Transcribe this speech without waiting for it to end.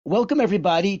Welcome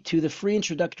everybody to the free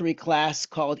introductory class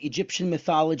called Egyptian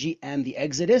Mythology and the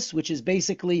Exodus, which is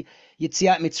basically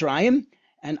Yetziat Mitzrayim.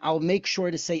 And I'll make sure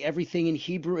to say everything in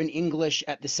Hebrew and English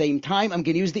at the same time. I'm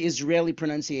going to use the Israeli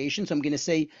pronunciation. So I'm going to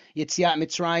say Yetziat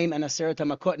Mitzrayim and Aseret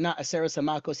HaMakot, not Aseret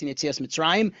HaMakos and Yetzias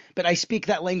Mitzrayim, but I speak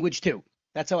that language too.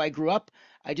 That's how I grew up.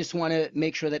 I just want to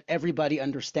make sure that everybody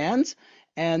understands.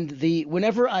 And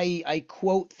whenever I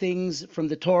quote things from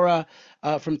the Torah,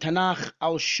 from Tanakh,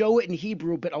 I'll show it in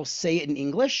Hebrew, but I'll say it in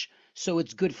English. So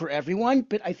it's good for everyone.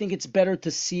 But I think it's better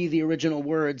to see the original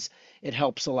words. It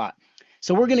helps a lot.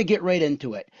 So we're going to get right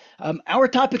into it. Our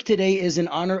topic today is in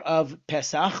honor of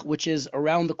Pesach, which is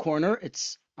around the corner.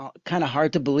 It's kind of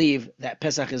hard to believe that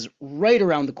Pesach is right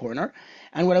around the corner.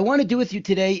 And what I want to do with you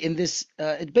today in this,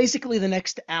 basically the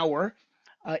next hour,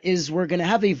 is we're going to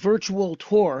have a virtual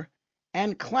tour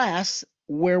and class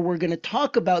where we're going to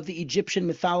talk about the Egyptian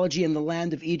mythology and the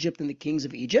land of Egypt and the kings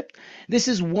of Egypt. This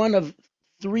is one of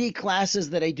 3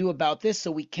 classes that I do about this,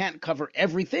 so we can't cover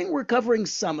everything. We're covering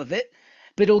some of it,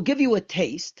 but it'll give you a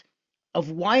taste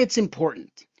of why it's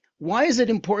important. Why is it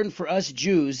important for us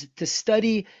Jews to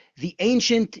study the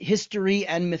ancient history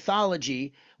and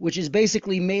mythology, which is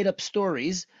basically made up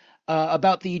stories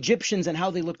about the Egyptians and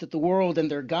how they looked at the world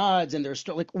and their gods and their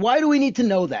story? Like, why do we need to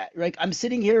know that? Right? I'm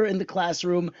sitting here in the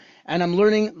classroom and I'm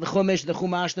learning the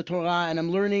Chumash, the Torah, and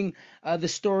I'm learning the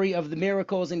story of the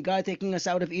miracles and God taking us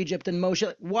out of Egypt and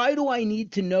Moshe. Why do I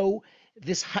need to know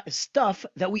this stuff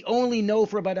that we only know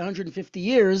for about 150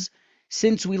 years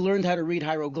since we learned how to read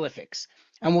hieroglyphics?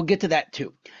 And we'll get to that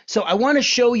too. So I want to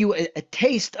show you a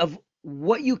taste of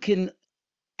what you can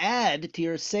add to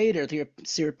your Seder, to your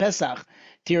Sir Pesach,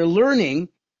 to your learning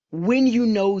when you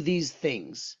know these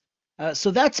things.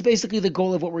 So that's basically the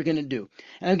goal of what we're going to do.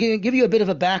 And I'm going to give you a bit of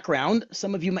a background.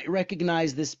 Some of you might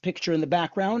recognize this picture in the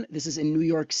background. This is in New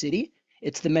York City.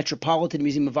 It's the Metropolitan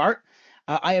Museum of Art.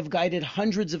 I have guided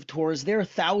hundreds of tours there,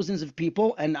 thousands of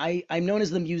people, and I'm known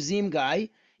as the museum guy,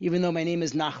 even though my name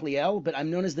is Nachliel, but I'm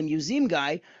known as the museum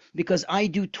guy because I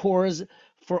do tours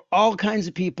for all kinds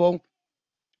of people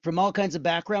from all kinds of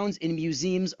backgrounds in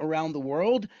museums around the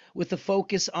world with a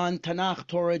focus on Tanakh,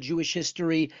 Torah, Jewish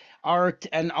history, art,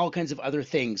 and all kinds of other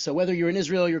things. So whether you're in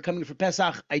Israel, you're coming for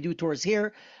Pesach, I do tours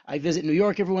here. I visit New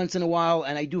York every once in a while,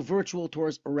 and I do virtual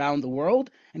tours around the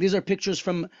world. And these are pictures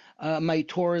from my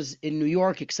tours in New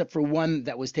York, except for one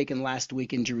that was taken last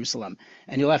week in Jerusalem.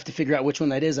 And you'll have to figure out which one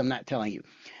that is. I'm not telling you.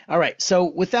 All right, so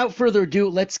without further ado,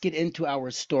 let's get into our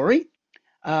story.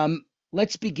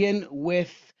 Let's begin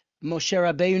with Moshe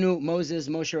Rabbeinu, Moses,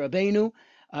 Moshe Rabbeinu.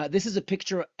 This is a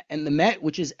picture in the Met,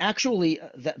 which is actually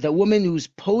the woman who's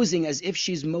posing as if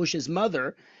she's Moshe's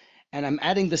mother. And I'm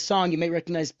adding the song. You may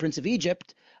recognize Prince of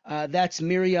Egypt. That's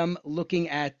Miriam looking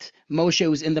at Moshe,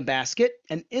 who's in the basket.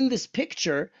 And in this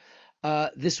picture,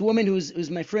 this woman who's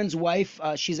my friend's wife,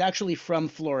 she's actually from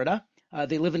Florida.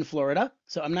 They live in Florida.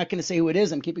 So I'm not going to say who it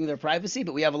is. I'm keeping their privacy,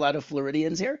 but we have a lot of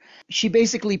Floridians here. She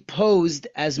basically posed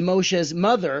as Moshe's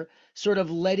mother, sort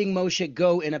of letting Moshe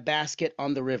go in a basket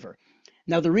on the river.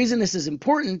 Now, the reason this is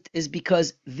important is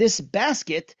because this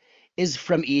basket is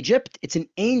from Egypt. It's an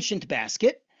ancient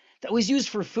basket that was used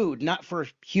for food, not for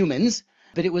humans,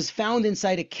 but it was found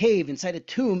inside a cave, inside a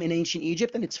tomb in ancient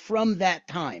Egypt, and it's from that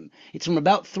time. It's from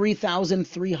about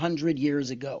 3,300 years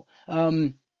ago.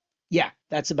 Yeah,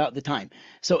 that's about the time.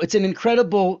 So it's an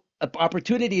incredible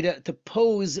opportunity to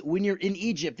pose when you're in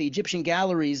Egypt, the Egyptian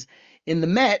galleries in the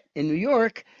Met in New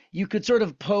York. You could sort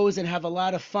of pose and have a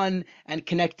lot of fun and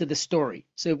connect to the story.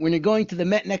 So when you're going to the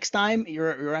Met next time, you're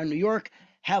around New York,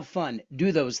 have fun,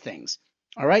 do those things.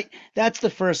 All right, that's the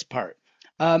first part.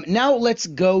 Now let's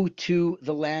go to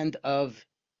the land of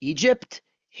Egypt.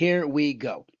 Here we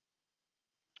go.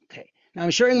 Okay, now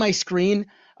I'm sharing my screen.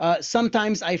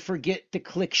 Sometimes I forget to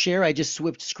click share. I just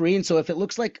switched screen. So if it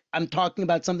looks like I'm talking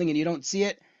about something and you don't see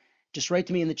it, just write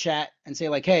to me in the chat and say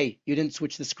like, hey, you didn't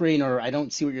switch the screen, or I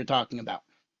don't see what you're talking about.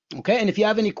 Okay, and if you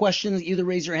have any questions, either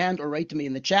raise your hand or write to me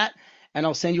in the chat, and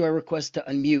I'll send you a request to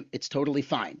unmute. It's totally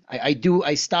fine.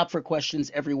 I stop for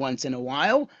questions every once in a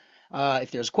while,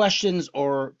 if there's questions,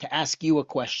 or to ask you a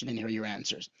question and hear your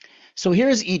answers. So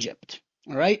here's Egypt,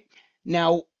 all right?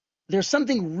 Now, there's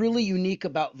something really unique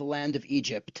about the land of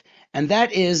Egypt, and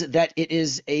that is that it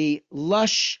is a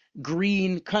lush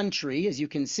green country, as you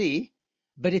can see,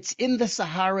 but it's in the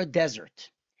Sahara Desert.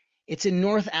 It's in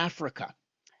North Africa.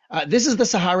 This is the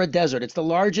Sahara Desert. It's the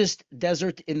largest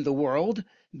desert in the world,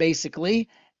 basically,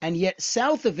 and yet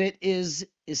south of it is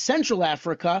Central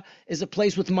Africa, is a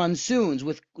place with monsoons,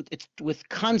 with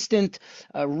constant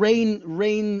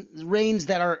rains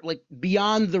that are like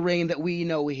beyond the rain that we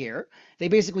know here. They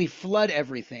basically flood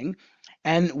everything,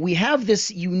 and we have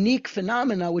this unique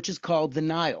phenomena which is called the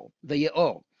Nile, the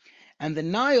Ya'o. And the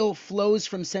Nile flows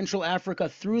from Central Africa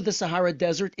through the Sahara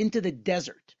Desert into the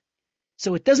desert.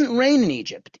 So it doesn't rain in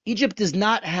Egypt. Egypt does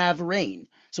not have rain.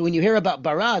 So when you hear about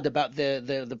Barad, about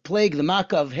the plague, the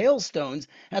Makkah of hailstones,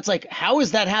 that's like, how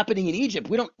is that happening in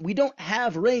Egypt? We don't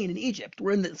have rain in Egypt.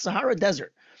 We're in the Sahara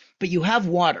Desert. But you have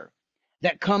water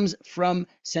that comes from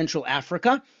Central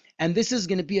Africa, and this is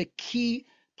going to be a key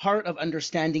part of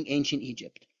understanding ancient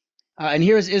Egypt. And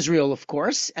here is Israel, of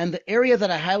course, and the area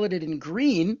that I highlighted in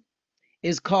green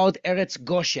is called Eretz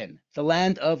Goshen, the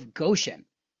land of Goshen.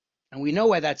 And we know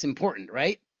why that's important,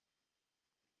 right?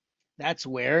 That's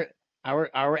where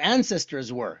our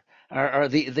ancestors were.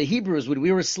 The Hebrews, when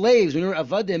we were slaves, when we were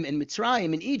avadim in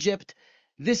Mitzrayim, in Egypt,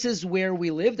 this is where we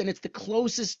lived, and it's the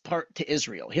closest part to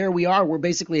Israel. Here we are, we're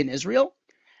basically in Israel,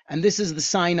 and this is the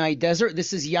Sinai Desert.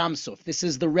 This is Yam Suf. This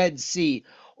is the Red Sea,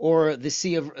 or the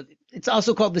Sea of, it's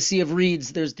also called the Sea of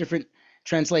Reeds. There's different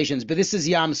translations, but this is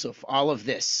Yam Suf, all of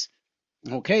this.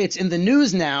 Okay, it's in the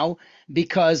news now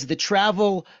because the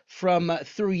travel from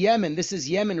through Yemen, this is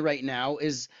Yemen right now,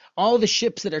 is all the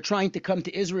ships that are trying to come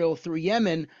to Israel through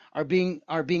Yemen are being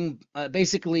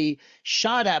basically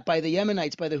shot at by the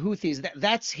Yemenites, by the Houthis.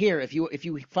 That's here. If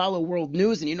you follow world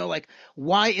news and you know, like,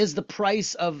 why is the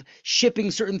price of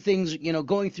shipping certain things,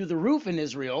 going through the roof in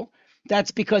Israel? That's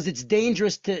because it's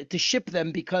dangerous to ship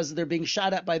them because they're being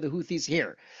shot at by the Houthis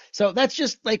here. So that's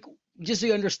just so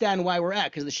you understand why we're at,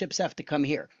 because the ships have to come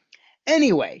here.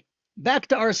 Anyway, back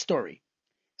to our story.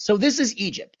 So this is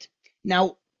Egypt.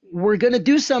 Now, we're going to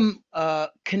do some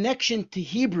connection to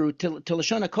Hebrew, to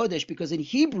Lashon HaKodesh, because in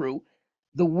Hebrew,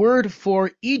 the word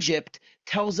for Egypt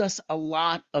tells us a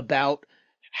lot about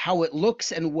how it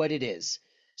looks and what it is.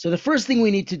 So the first thing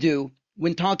we need to do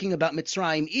when talking about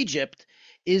Mitzrayim, Egypt,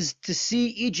 is to see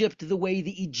Egypt the way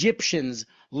the Egyptians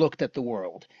looked at the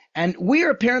world. And we are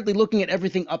apparently looking at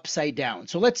everything upside down.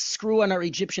 So let's screw on our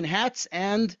Egyptian hats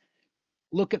and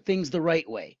look at things the right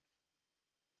way.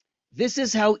 This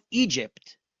is how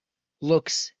Egypt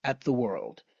looks at the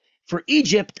world. For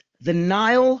Egypt, the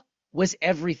Nile was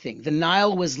everything. The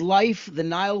Nile was life. The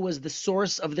Nile was the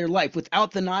source of their life.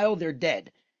 Without the Nile, they're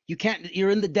dead.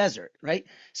 You're in the desert, right?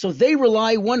 So they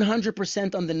rely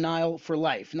 100% on the Nile for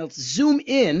life. Now let's zoom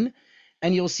in,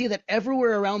 and you'll see that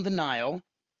everywhere around the Nile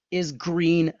is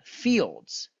green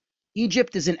fields.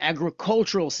 Egypt is an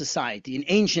agricultural society in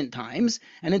ancient times,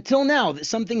 and until now,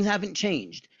 some things haven't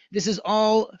changed. This is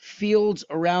all fields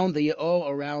around the Ya'o,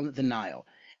 around the Nile.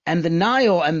 And the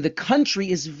Nile and the country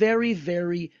is very,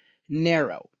 very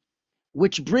narrow,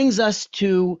 which brings us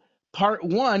to part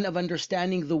one of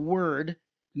understanding the word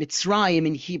Mitzrayim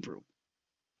in Hebrew.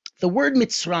 The word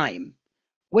Mitzrayim,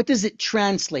 what does it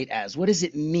translate as? What does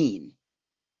it mean?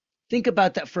 Think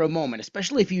about that for a moment,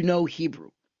 especially if you know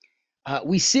Hebrew.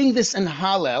 We sing this in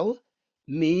Hallel,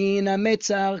 Mina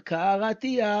Metzar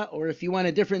Karatia, or if you want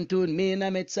a different tune,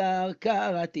 Mina Metzar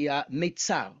Karatia,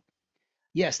 Metzar.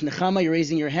 Yes, Nechama, you're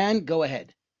raising your hand. Go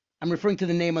ahead. I'm referring to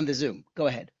the name on the Zoom. Go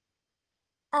ahead.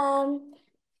 Metzar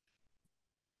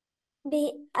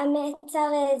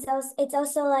is also, it's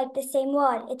also like the same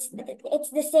word. It's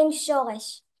the same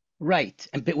shorish. Right.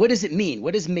 But what does it mean?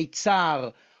 What is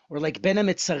Metzar? Or like Bena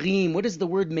Metzarim? What does the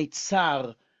word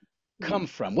Metzar come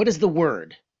from? What is the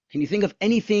word? Can you think of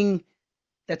anything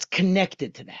that's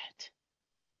connected to that?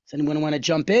 Does anyone want to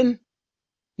jump in?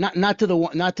 Not to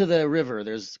the river.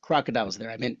 There's crocodiles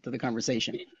there. I meant to the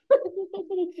conversation.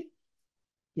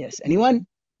 Yes. Anyone?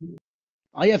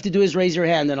 All you have to do is raise your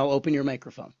hand, and I'll open your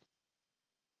microphone.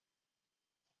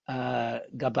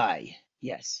 Gabai.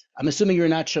 Yes. I'm assuming you're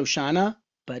not Shoshana,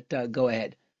 but go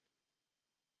ahead.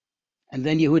 And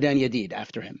then Yehuda and Yadid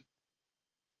after him.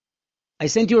 I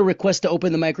sent you a request to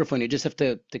open the microphone. You just have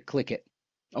to click it.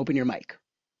 Open your mic.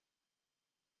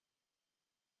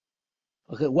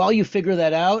 Okay, while you figure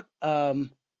that out, Yehuda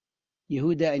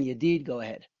and Yadid, go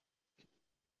ahead.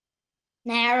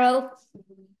 Narrow.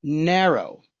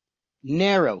 Narrow.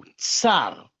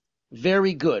 Tsar.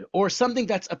 Very good. Or something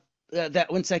that's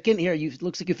that 1 second here.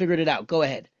 Looks like you figured it out. Go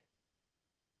ahead.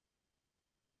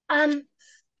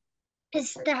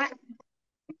 Is that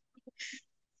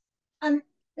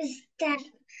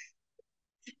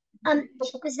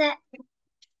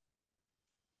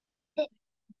it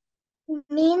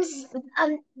means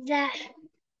that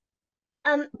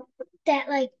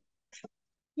like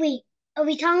wait, Are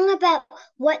we talking about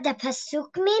what the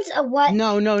pasuk means or what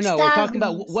No, no, no. We're Tzav talking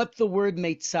about means? what the word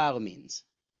Meitzar means.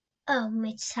 Oh,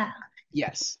 mitzvah.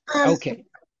 Yes. Um, Okay.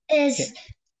 is Okay.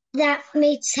 that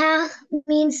mitzvah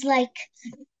means like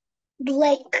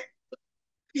well,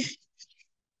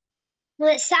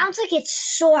 it sounds like it's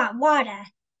short water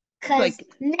because Like,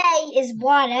 May is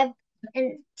water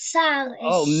and Tsar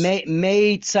oh, is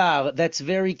Meitzar. That's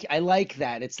very, I like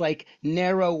that. It's like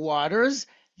narrow waters.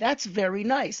 That's very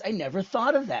nice. I never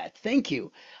thought of that. Thank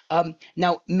you.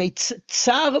 Now,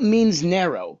 Meitzar means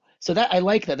narrow. So that I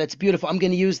like that. That's beautiful. I'm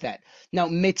going to use that. Now,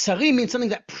 Meitzari means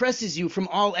something that presses you from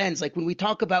all ends. Like when we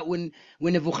talk about when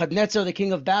Nebuchadnezzar, the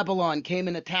king of Babylon, came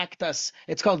and attacked us,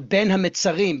 it's called Ben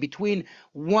HaMetzarim, between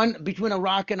a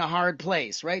rock and a hard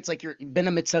place, right? It's like you're Ben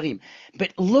HaMetzarim.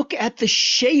 But look at the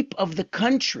shape of the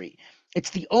country.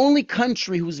 It's the only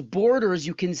country whose borders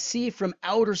you can see from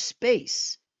outer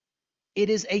space.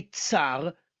 It is a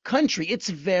tsar country. It's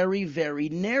very, very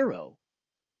narrow.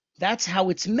 That's how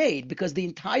it's made because the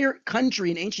entire country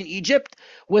in ancient Egypt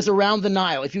was around the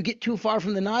Nile. If you get too far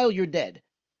from the Nile, you're dead.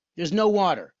 There's no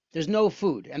water, there's no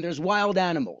food, and there's wild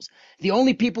animals. The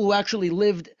only people who actually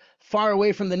lived far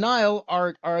away from the Nile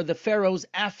are the pharaohs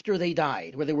after they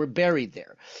died, where they were buried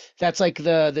there. That's like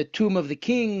the tomb of the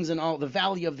kings and all the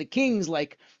valley of the kings,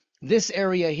 like this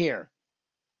area here,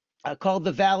 called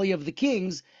the Valley of the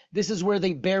Kings. This is where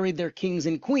they buried their kings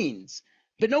and queens.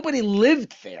 But nobody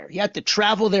lived there. You had to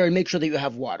travel there and make sure that you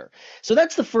have water. So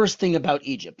that's the first thing about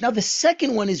Egypt. Now, the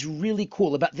second one is really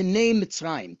cool about the name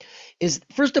Mitzrayim. Is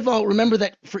first of all, remember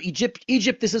that for Egypt,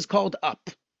 this is called up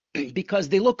because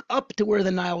they look up to where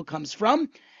the Nile comes from,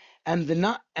 and the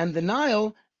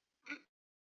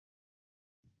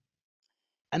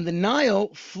Nile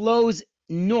flows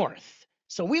north.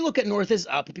 So we look at north as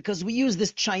up because we use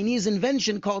this Chinese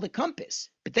invention called a compass.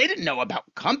 But they didn't know about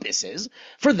compasses.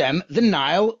 For them, the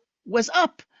Nile was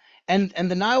up. And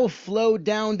the Nile flowed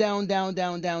down, down, down,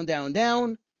 down, down, down,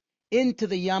 down into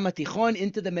the Yam HaTichon,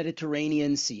 into the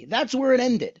Mediterranean Sea. That's where it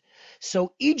ended.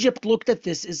 So Egypt looked at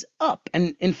this as up.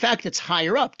 And in fact, it's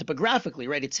higher up topographically,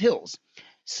 right? It's hills.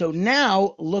 So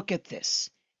now look at this.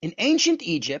 In ancient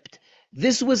Egypt,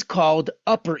 this was called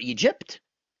Upper Egypt,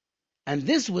 and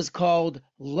this was called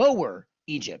Lower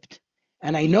Egypt.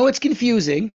 And I know it's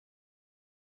confusing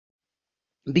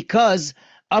because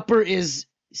upper is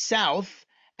south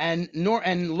and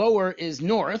lower is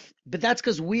north, but that's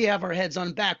because we have our heads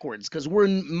on backwards because we're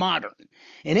modern.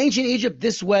 In ancient Egypt,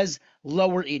 this was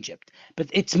Lower Egypt, but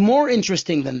it's more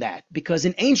interesting than that because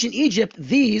in ancient Egypt,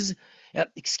 these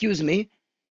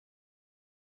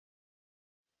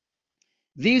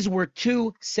were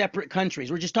two separate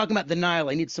countries. We're just talking about the Nile.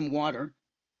 I need some water.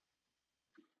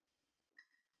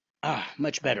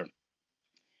 Much better.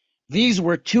 These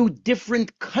were two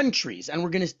different countries, and we're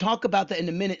going to talk about that in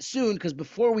a minute soon, because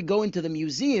before we go into the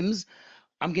museums,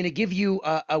 I'm going to give you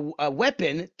a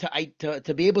weapon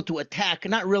to be able to attack,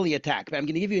 not really attack, but I'm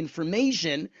going to give you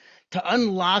information to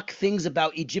unlock things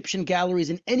about Egyptian galleries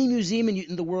in any museum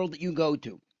in the world that you go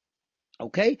to.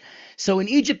 Okay, so in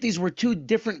Egypt, these were two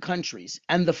different countries,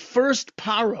 and the first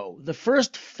pharaoh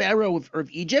of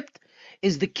Egypt,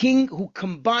 is the king who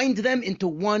combined them into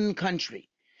one country.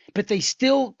 But they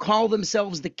still call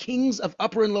themselves the kings of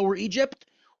Upper and Lower Egypt,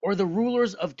 or the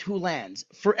rulers of two lands.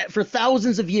 For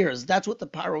thousands of years, that's what the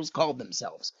pharaohs called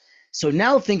themselves. So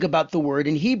now think about the word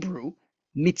in Hebrew,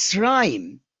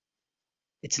 Mitzrayim.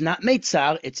 It's not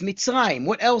Meitzar, it's Mitzrayim.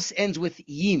 What else ends with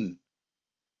Yim?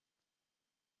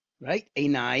 Right?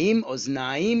 Einaim,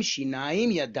 Oznaim,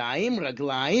 Shinaim, Yadaim,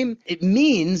 Raglaim. It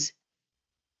means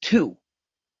two.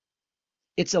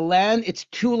 It's it's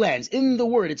two lands. In the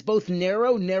word, it's both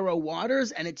narrow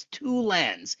waters, and it's two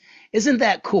lands. Isn't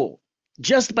that cool?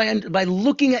 Just by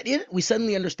looking at it, we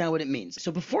suddenly understand what it means.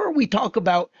 So before we talk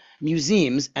about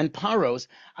museums and paros,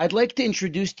 I'd like to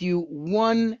introduce to you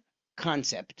one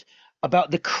concept about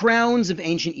the crowns of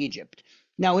ancient Egypt.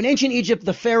 Now, in ancient Egypt,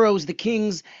 the pharaohs, the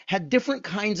kings, had different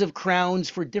kinds of crowns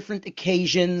for different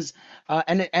occasions,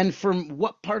 and from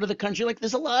what part of the country. Like,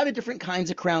 there's a lot of different kinds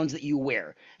of crowns that you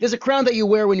wear. There's a crown that you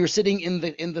wear when you're sitting in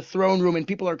the throne room and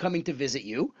people are coming to visit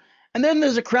you, and then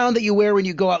there's a crown that you wear when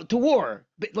you go out to war.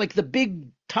 But like the big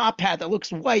top hat that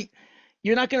looks white,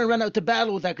 you're not going to run out to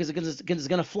battle with that because it's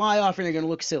going to fly off and you're going to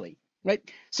look silly, right?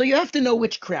 So you have to know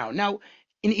which crown. Now,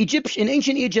 in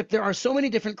ancient Egypt, there are so many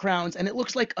different crowns, and it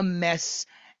looks like a mess.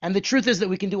 And the truth is that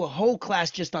we can do a whole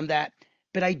class just on that,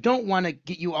 but I don't want to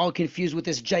get you all confused with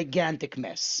this gigantic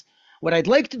mess. What I'd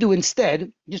like to do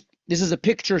instead, this is a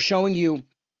picture showing you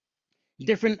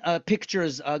different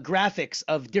pictures, graphics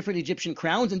of different Egyptian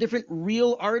crowns and different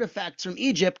real artifacts from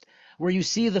Egypt where you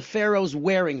see the pharaohs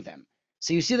wearing them.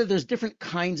 So you see that there's different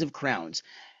kinds of crowns.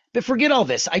 But forget all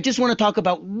this. I just want to talk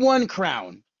about one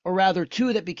crown, or rather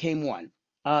two that became one.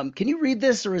 Can you read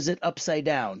this, or is it upside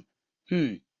down?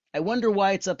 I wonder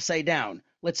why it's upside down.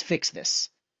 Let's fix this.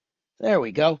 There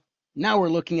we go. Now we're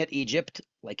looking at Egypt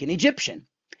like an Egyptian.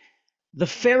 The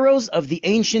pharaohs of the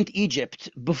ancient Egypt,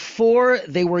 before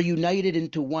they were united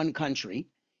into one country,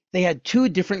 they had two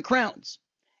different crowns.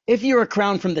 If you're a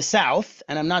crown from the south,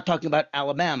 and I'm not talking about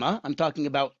Alabama, I'm talking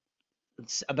about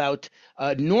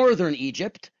northern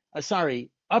Egypt,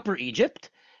 Upper Egypt,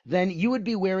 then you would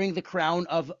be wearing the crown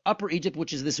of Upper Egypt,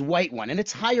 which is this white one, and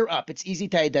it's higher up. It's easy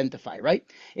to identify, right?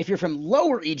 If you're from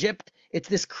Lower Egypt, it's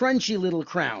this crunchy little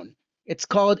crown. It's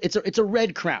a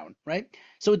red crown, right?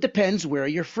 So it depends where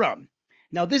you're from.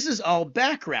 Now this is all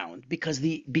background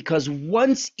because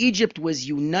once Egypt was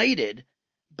united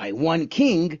by one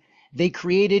king, they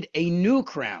created a new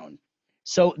crown.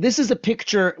 So this is a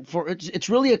picture it's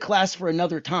really a class for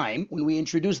another time when we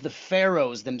introduce the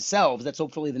pharaohs themselves. That's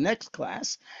hopefully the next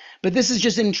class. But this is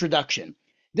just an introduction.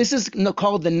 This is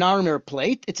called the Narmer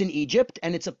plate. It's in Egypt,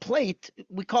 and it's a plate.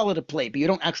 We call it a plate, but you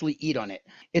don't actually eat on it.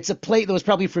 It's a plate that was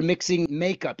probably for mixing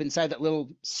makeup inside that little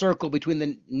circle between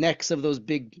the necks of those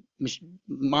big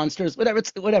monsters,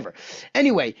 whatever.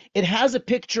 Anyway, it has a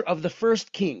picture of the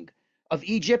first king of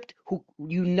Egypt who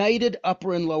united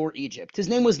Upper and Lower Egypt. His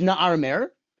name was Narmer,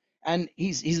 and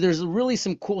there's really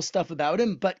some cool stuff about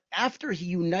him. But after he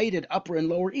united Upper and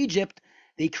Lower Egypt,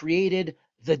 they created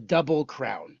the double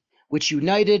crown, which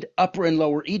united Upper and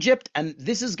Lower Egypt. And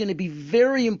this is going to be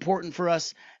very important for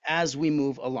us as we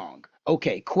move along.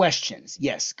 Okay, questions?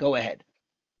 Yes, go ahead.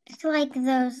 It's like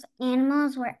those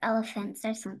animals were elephants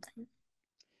or something.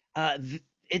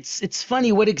 It's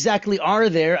funny, what exactly are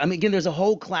there? I mean, again, there's a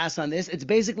whole class on this. It's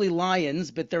basically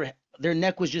lions, but their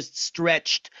neck was just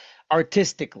stretched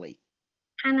artistically,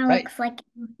 Kind of right? looks like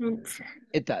elephants.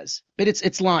 It does, but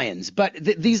it's lions. But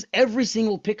these every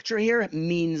single picture here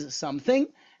means something,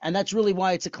 and that's really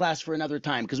why it's a class for another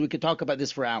time, because we could talk about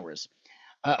this for hours.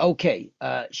 Okay,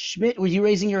 Schmidt, were you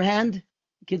raising your hand?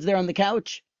 Kids there on the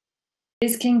couch?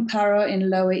 Is King Paro in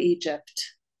Lower Egypt?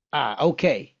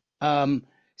 Okay.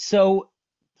 So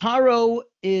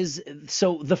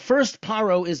the first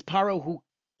Paro is Paro who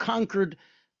conquered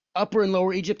Upper and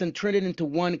Lower Egypt and turned it into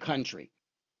one country,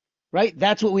 right?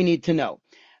 That's what we need to know.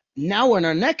 Now, in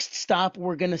our next stop,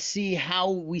 we're going to see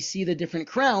how we see the different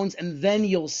crowns, and then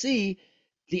you'll see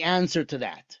the answer to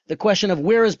that. The question of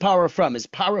where is Paro from? Is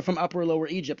Paro from Upper or Lower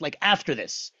Egypt? Like after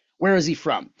this, where is he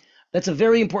from? That's a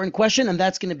very important question, and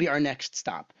that's going to be our next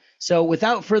stop. So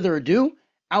without further ado,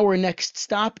 our next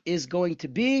stop is going to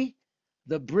be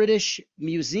the British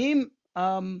Museum.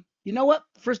 You know what?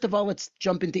 First of all, let's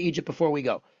jump into Egypt before we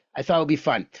go. I thought it would be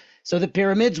fun. So the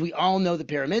pyramids, we all know the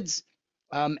pyramids.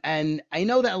 And I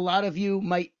know that a lot of you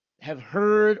might have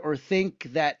heard or think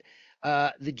that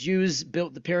the Jews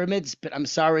built the pyramids, but I'm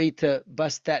sorry to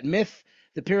bust that myth.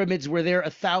 The pyramids were there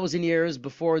 1,000 years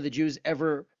before the Jews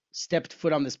ever stepped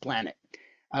foot on this planet.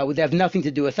 They have nothing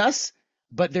to do with us,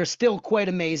 but they're still quite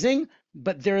amazing,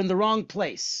 but they're in the wrong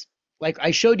place. Like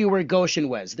I showed you where Goshen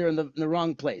was. They're in the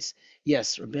wrong place.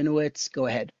 Yes, Rabinowitz, go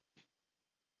ahead.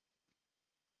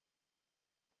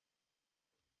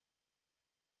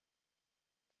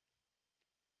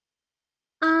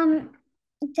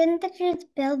 Didn't the Jews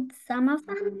build some of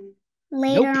them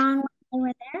later Nope. on when they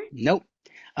were there? Nope.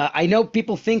 I know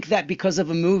people think that because of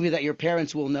a movie that your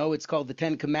parents will know. It's called The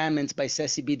 10 Commandments by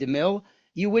Ceci B. DeMille.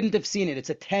 You wouldn't have seen it.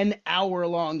 It's a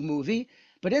 10-hour-long movie.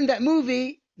 But in that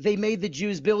movie, they made the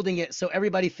Jews building it, so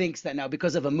everybody thinks that now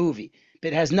because of a movie. But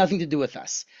it has nothing to do with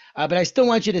us. But I still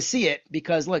want you to see it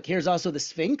because, look, here's also the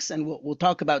Sphinx, and we'll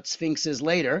talk about Sphinxes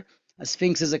later. A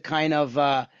Sphinx is a kind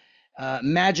of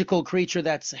magical creature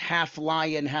that's half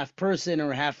lion, half person,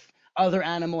 or half other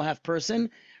animal, half person,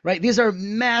 right? These are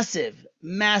massive,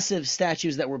 massive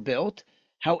statues that were built.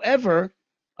 However,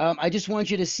 I just want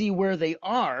you to see where they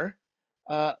are.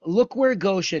 Look where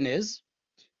Goshen is,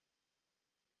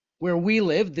 where we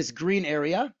live, this green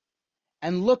area,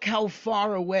 and look how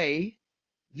far away.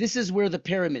 This is where the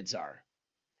pyramids are.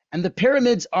 And the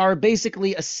pyramids are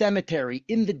basically a cemetery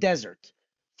in the desert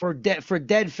for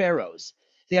dead pharaohs.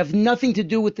 They have nothing to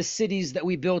do with the cities that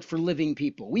we built for living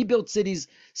people. We built cities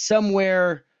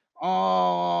somewhere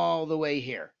all the way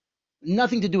here.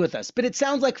 Nothing to do with us. But it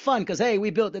sounds like fun because, hey, we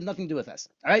built it, nothing to do with us.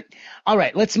 All right? All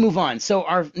right, let's move on. So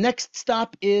our next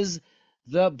stop is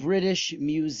the British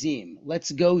Museum.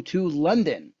 Let's go to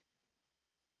London.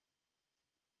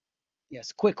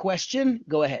 Yes, quick question.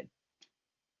 Go ahead.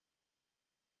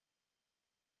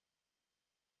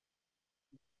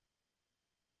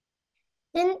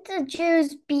 Didn't the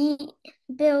Jews be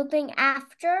building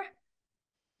after?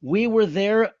 We were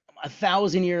there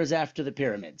 1,000 years after the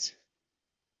pyramids.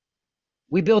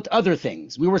 We built other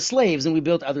things. We were slaves and we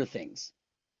built other things.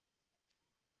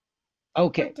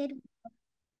 Okay, What did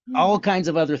all kinds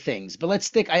of other things. But let's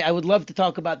stick. I would love to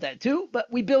talk about that too. But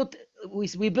we built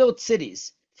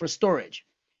cities for storage.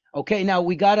 Okay, now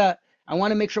I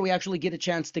want to make sure we actually get a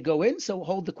chance to go in. So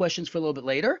hold the questions for a little bit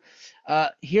later.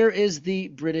 Here is the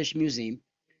British Museum.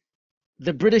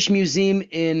 The British Museum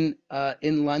in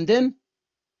London.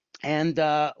 And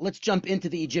let's jump into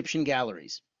the Egyptian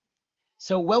galleries.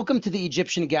 So welcome to the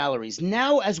Egyptian galleries.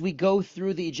 Now, as we go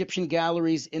through the Egyptian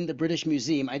galleries in the British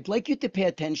Museum, I'd like you to pay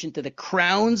attention to the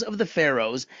crowns of the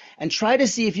pharaohs and try to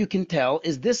see if you can tell,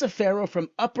 is this a pharaoh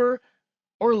from Upper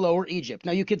or Lower Egypt?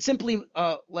 Now, you could simply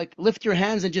like lift your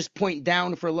hands and just point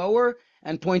down for Lower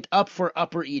and point up for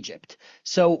Upper Egypt.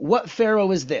 So what pharaoh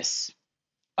is this?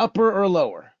 Upper or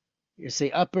Lower? You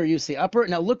say Upper, you say Upper.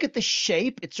 Now look at the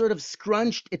shape. It's sort of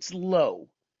scrunched. It's low.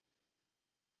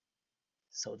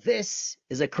 So this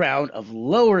is a crown of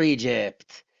Lower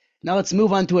Egypt. Now let's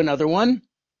move on to another one.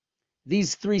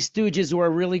 These three stooges who are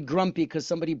really grumpy because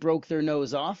somebody broke their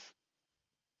nose off.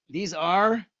 These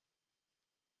are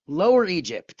Lower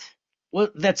Egypt. Well,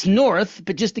 that's north,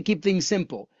 but just to keep things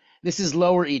simple, this is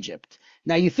Lower Egypt.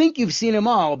 Now you think you've seen them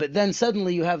all, but then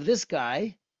suddenly you have this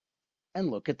guy,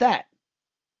 and look at that.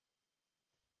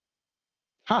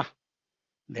 Huh,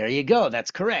 there you go,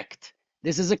 that's correct.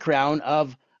 This is a crown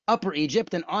of Upper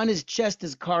Egypt, and on his chest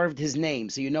is carved his name,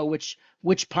 so you know which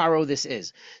pharaoh this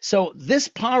is. So this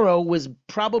pharaoh was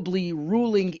probably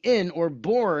ruling in or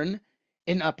born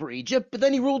in Upper Egypt, but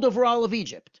then he ruled over all of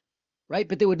Egypt, right?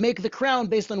 But they would make the crown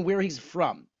based on where he's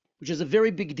from, which is a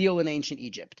very big deal in ancient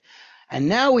Egypt. And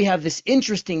now we have this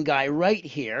interesting guy right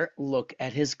here. Look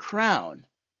at his crown.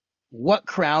 What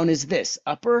crown is this,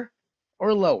 upper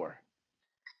or lower?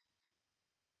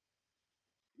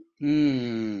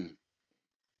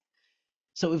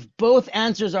 So if both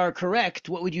answers are correct,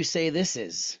 what would you say this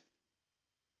is?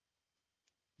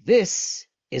 This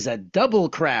is a double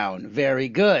crown. Very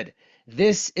good.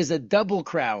 This is a double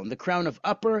crown, the crown of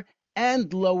Upper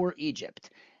and Lower Egypt.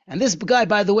 And this guy,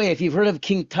 by the way, if you've heard of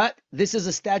King Tut, this is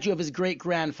a statue of his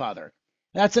great-grandfather.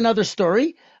 That's another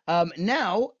story. So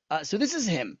this is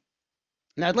him.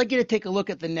 Now I'd like you to take a look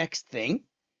at the next thing.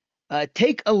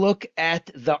 Take a look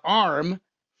at the arm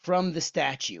from the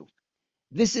statue.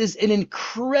 This is an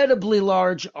incredibly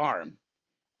large arm.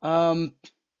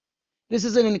 This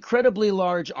is an incredibly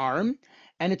large arm,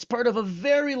 and it's part of a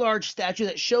very large statue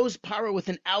that shows Paro with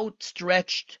an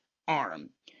outstretched arm.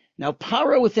 Now,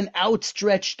 Paro with an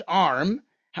outstretched arm,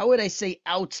 how would I say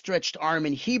outstretched arm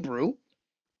in Hebrew?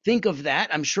 Think of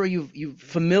that. I'm sure you're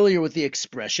familiar with the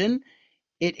expression.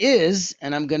 It is,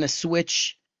 and I'm going to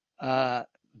switch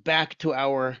back to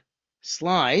our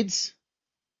slides.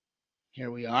 Here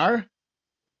we are.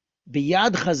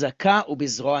 Biyad chazaka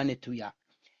ubizroa netuya.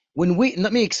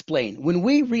 Let me explain. When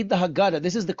we read the Haggadah,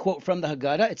 this is the quote from the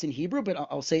Haggadah. It's in Hebrew, but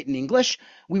I'll say it in English.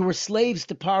 We were slaves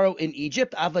to Paro in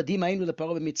Egypt. Avadim ayinu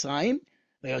leparo b'Mitzrayim.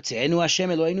 V'yotzeenu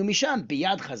Hashem Eloheinu misham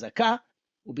biyad chazaka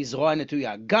ubizroa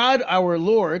netuya. God, our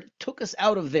Lord, took us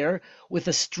out of there with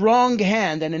a strong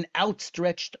hand and an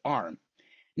outstretched arm.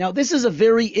 Now, this is a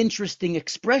very interesting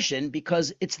expression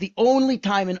because it's the only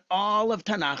time in all of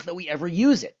Tanakh that we ever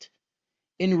use it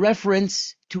in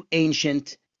reference to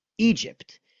ancient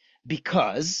Egypt,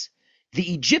 because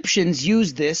the Egyptians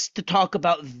used this to talk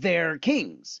about their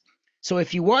kings. So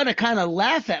if you want to kind of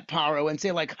laugh at Paro and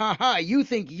say like, haha, you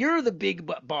think you're the big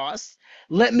boss,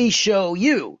 let me show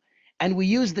you. And we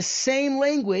use the same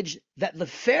language that the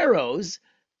pharaohs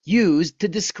used to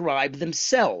describe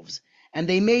themselves. And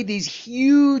they made these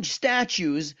huge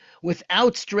statues with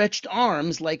outstretched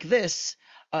arms like this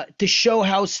to show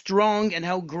how strong and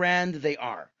how grand they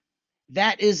are.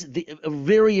 That is a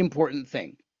very important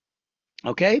thing.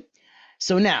 Okay?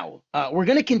 So now, we're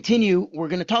going to continue. We're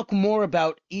going to talk more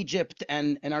about Egypt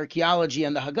and archaeology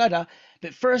and the Haggadah.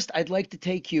 But first, I'd like to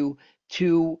take you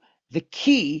to the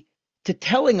key to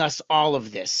telling us all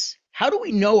of this. How do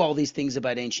we know all these things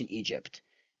about ancient Egypt?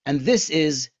 And this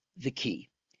is the key.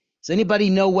 Does anybody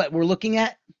know what we're looking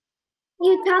at?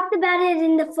 You talked about it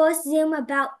in the first Zoom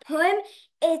about Purim.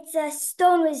 It's a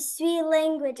stone with three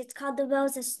language. It's called the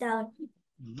Rosetta Stone.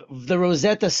 The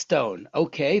Rosetta Stone.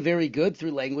 Okay, very good. 3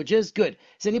 languages. Good.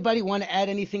 Does anybody want to add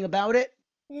anything about it?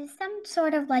 Is some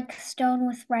sort of like stone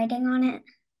with writing on it?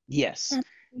 Yes.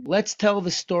 Let's tell the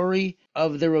story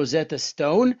of the Rosetta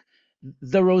Stone.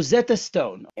 The Rosetta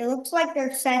Stone. It looks like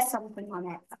there says something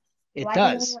on it. It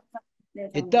does.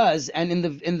 It does, and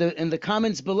in the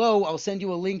comments below, I'll send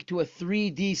you a link to a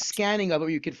 3D scanning of it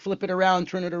where you could flip it around,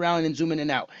 turn it around, and zoom in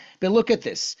and out. But look at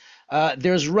this.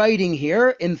 There's writing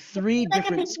here in three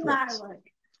different scripts.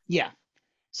 Yeah.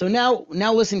 So now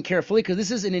listen carefully, because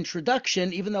this is an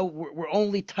introduction, even though we're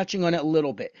only touching on it a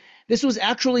little bit. This was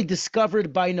actually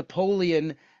discovered by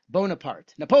Napoleon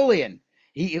Bonaparte. Napoleon,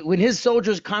 when his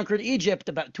soldiers conquered Egypt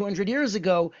about 200 years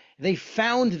ago, they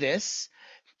found this.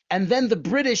 And then the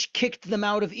British kicked them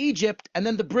out of Egypt, and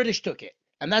then the British took it.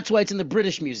 And that's why it's in the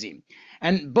British Museum.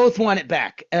 And both want it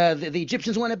back. The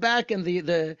Egyptians want it back, and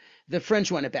the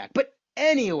French want it back. But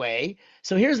anyway,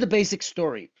 so here's the basic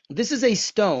story. This is a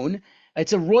stone.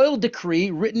 It's a royal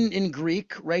decree written in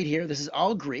Greek right here. This is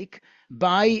all Greek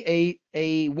by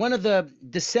a one of the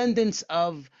descendants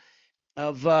of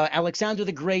Alexander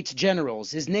the Great's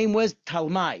generals. His name was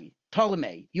Ptolemy.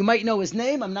 You might know his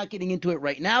name. I'm not getting into it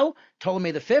right now.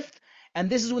 Ptolemy V. And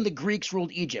this is when the Greeks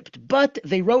ruled Egypt. But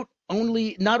they wrote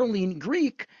not only in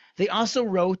Greek, they also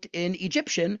wrote in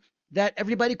Egyptian that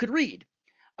everybody could read.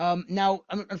 Now,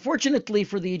 unfortunately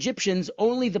for the Egyptians,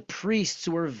 only the priests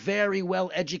who were very well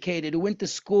educated, who went to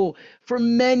school for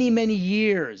many, many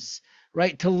years,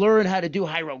 right, to learn how to do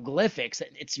hieroglyphics.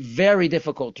 It's very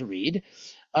difficult to read.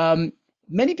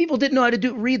 Many people didn't know how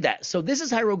to read that. So this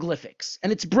is hieroglyphics,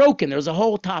 and it's broken. There's a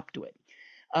whole top to it.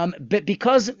 But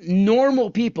because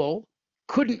normal people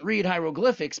couldn't read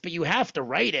hieroglyphics, but you have to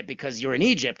write it because you're in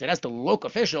Egypt. It has to look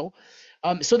official.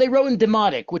 So they wrote in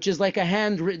Demotic, which is like a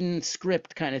handwritten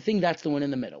script kind of thing. That's the one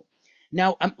in the middle.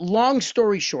 Now, long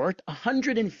story short,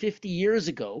 150 years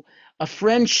ago, a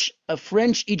French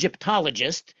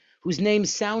Egyptologist whose name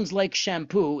sounds like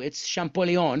shampoo, it's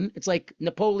Champollion, it's like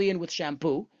Napoleon with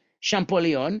shampoo,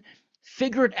 Champollion,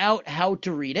 figured out how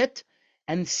to read it.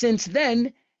 And since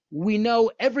then, we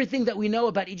know everything that we know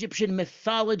about Egyptian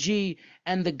mythology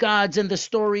and the gods and the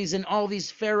stories and all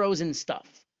these pharaohs and stuff.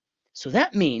 So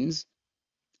that means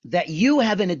that you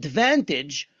have an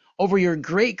advantage over your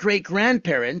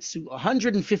great-great-grandparents who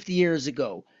 150 years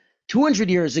ago, 200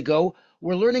 years ago,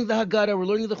 were learning the Haggadah, we're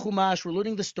learning the Chumash, we're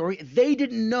learning the story. They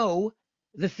didn't know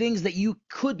the things that you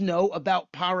could know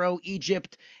about Paro,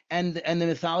 Egypt, and the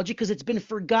mythology, because it's been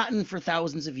forgotten for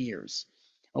thousands of years.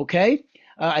 Okay?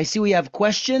 I see we have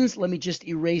questions. Let me just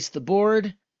erase the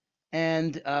board.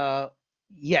 And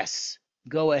yes,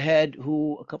 go ahead.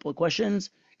 A couple of questions?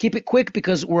 Keep it quick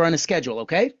because we're on a schedule,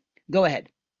 okay? Go ahead.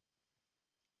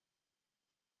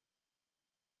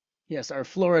 Yes, our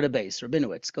Florida base,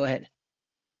 Rabinowitz. Go ahead.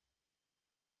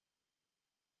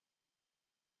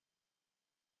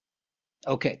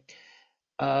 Okay.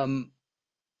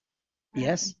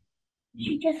 Yes?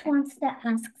 She just wants to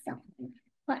ask something.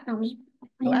 What do you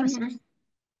want to ask?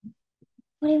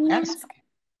 What do you want to ask?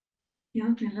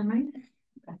 Yeah, never mind.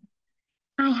 Okay.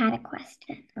 I had a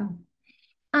question. Oh.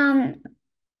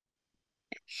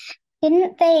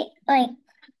 Didn't they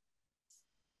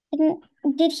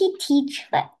did he teach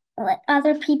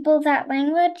other people that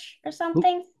language or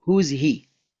something? Who's he?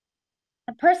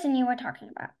 The person you were talking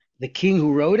about. The king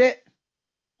who wrote it?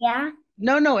 Yeah.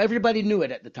 No, everybody knew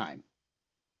it at the time.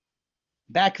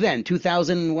 Back then,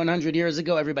 2,100 years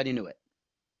ago, everybody knew it.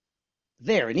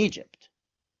 There in Egypt,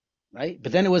 right?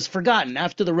 But then it was forgotten.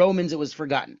 After the Romans, it was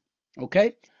forgotten.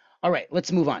 Okay? All right,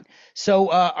 let's move on.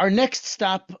 So our next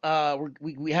stop,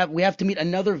 we have to meet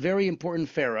another very important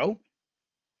pharaoh,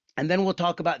 and then we'll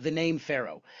talk about the name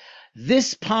pharaoh.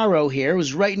 This Paro here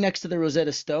was right next to the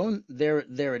Rosetta Stone. There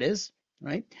it is,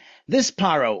 right? This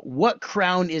Paro, what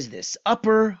crown is this?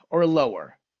 Upper or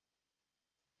lower?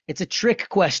 It's a trick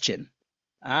question.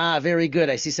 Ah, very good.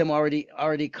 I see some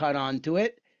already caught on to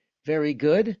it. Very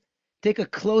good. Take a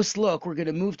close look. We're going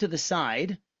to move to the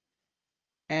side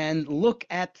and look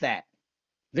at that.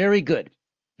 Very good.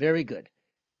 Very good.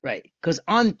 Right. Because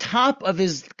on top of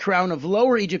his crown of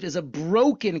Lower Egypt is a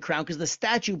broken crown because the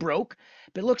statue broke,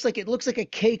 but it looks like a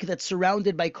cake that's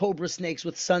surrounded by cobra snakes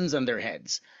with suns on their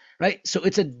heads. Right. So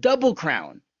it's a double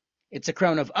crown. It's a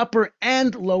crown of Upper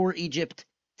and Lower Egypt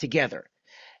together.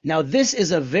 Now, this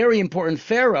is a very important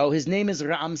pharaoh. His name is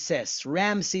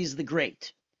Ramses the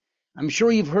Great. I'm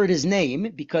sure you've heard his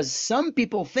name because some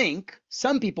people think,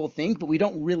 but we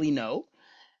don't really know,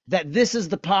 that this is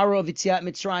the Paro of Yetziat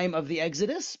Mitzrayim of the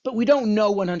Exodus, but we don't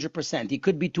know 100%. He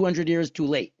could be 200 years too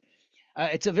late.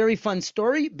 It's a very fun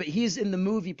story, but he's in the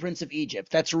movie Prince of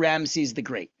Egypt. That's Ramses the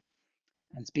Great.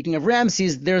 And speaking of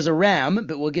Ramses, there's a ram,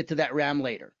 but we'll get to that ram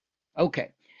later.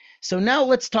 Okay. So now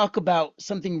let's talk about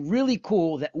something really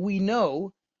cool that we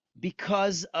know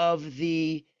because of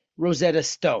the Rosetta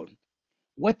Stone.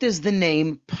 What does the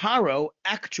name Paro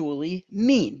actually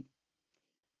mean?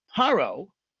 Paro,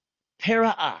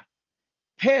 Pera'ah,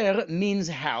 Per means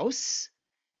house,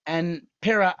 and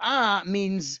pera'ah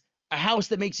means a house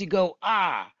that makes you go,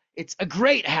 ah, it's a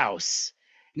great house.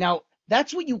 Now,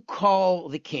 that's what you call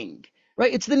the king,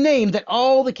 right? It's the name that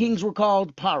all the kings were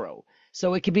called Paro.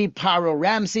 So it could be Paro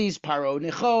Ramses, Paro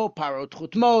Necho, Paro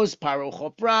Thutmose, Paro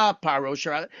Chopra, Paro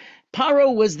Shara.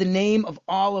 Paro was the name of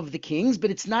all of the kings,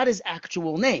 but it's not his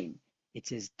actual name. It's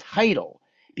his title,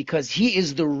 because he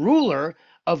is the ruler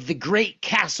of the great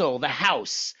castle, the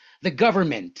house, the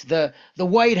government, the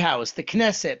White House, the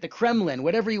Knesset, the Kremlin,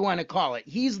 whatever you want to call it.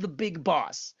 He's the big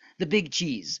boss, the big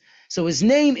cheese. So his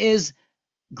name is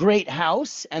Great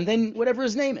House, and then whatever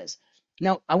his name is.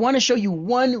 Now, I want to show you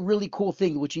one really cool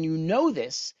thing, which when you know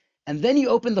this, and then you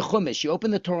open the Chumash, you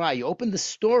open the Torah, you open the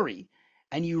story,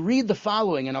 and you read the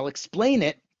following, and I'll explain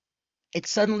it, it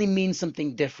suddenly means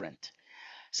something different.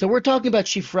 So we're talking about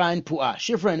Shifra and Puah.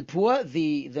 Shifra and Puah,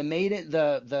 the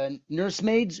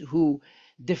nursemaids who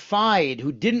defied,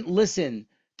 who didn't listen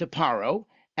to Paro,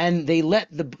 and they let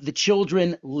the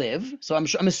children live. So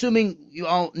I'm assuming you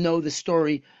all know the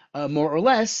story more or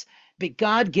less. But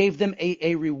God gave them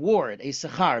a reward, a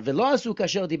sachar.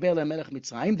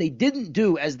 They didn't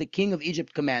do as the king of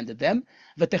Egypt commanded them.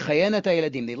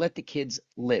 They let the kids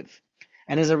live.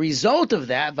 And as a result of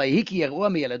that,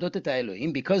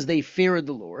 because they feared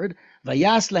the Lord,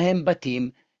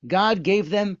 God gave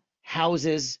them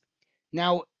houses.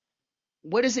 Now,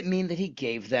 what does it mean that he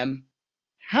gave them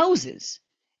houses?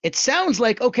 It sounds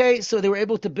like, okay, so they were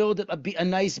able to build a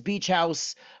nice beach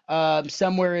house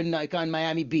somewhere in like on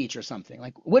Miami Beach or something.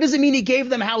 Like, what does it mean he gave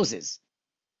them houses?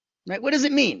 Right? What does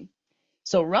it mean?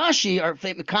 So Rashi, our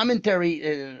commentary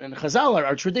and Chazal,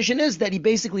 our tradition is that he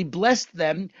basically blessed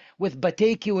them with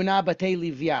batei kiuna, batei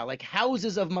livya, like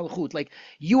houses of malchut. Like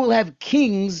you will have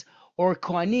kings or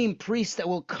kohanim, priests that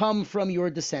will come from your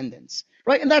descendants,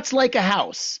 right? And that's like a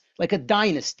house, like a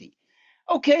dynasty.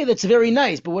 Okay, that's very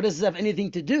nice, but what does this have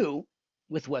anything to do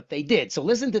with what they did? So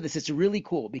listen to this. It's really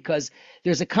cool because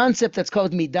there's a concept that's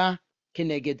called midah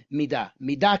keneged midah.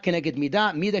 Midah keneged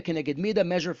midah, midah keneged midah,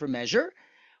 measure for measure,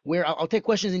 where I'll take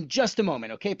questions in just a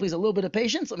moment, okay? Please, a little bit of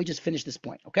patience. Let me just finish this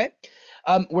point, okay?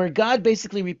 Where God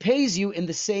basically repays you in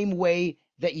the same way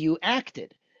that you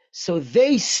acted. So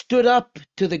they stood up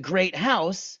to the great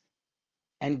house,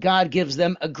 and God gives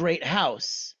them a great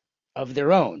house of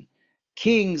their own.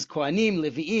 Kings, Kohanim,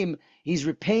 Leviim, he's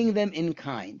repaying them in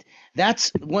kind. That's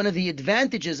one of the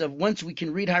advantages of once we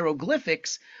can read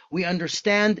hieroglyphics, we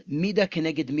understand midah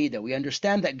keneged midah. We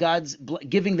understand that God's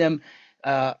giving them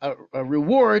a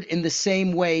reward in the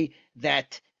same way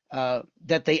that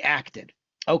they acted.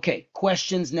 Okay,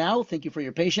 questions now. Thank you for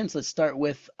your patience. Let's start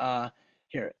with Gabai,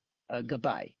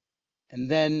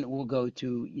 and then we'll go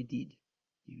to Yedid.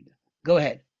 Go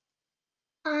ahead.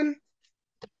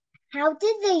 How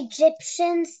did the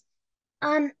Egyptians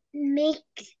make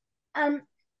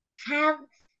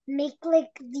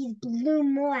like these blue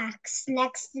marks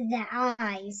next to the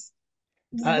eyes?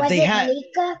 Was it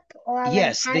makeup or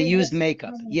yes, like, they used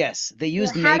makeup. Yes, they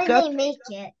used makeup. How did they make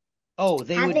it? Oh,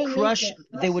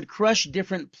 they would crush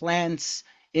different plants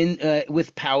in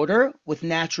with powder with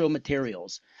natural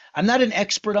materials. I'm not an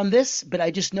expert on this, but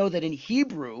I just know that in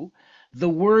Hebrew, the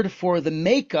word for the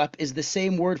makeup is the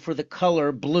same word for the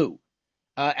color blue,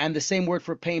 and the same word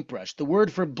for paintbrush. The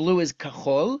word for blue is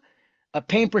kachol. A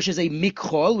paintbrush is a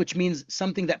mikhol, which means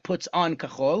something that puts on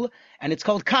kachol, and it's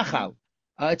called kachal.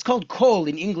 It's called kol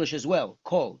in English as well,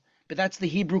 kol. But that's the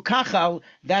Hebrew kachal.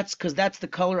 That's because that's the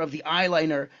color of the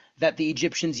eyeliner that the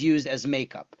Egyptians used as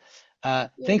makeup.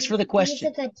 Thanks for the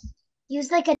question. Use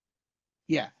like a.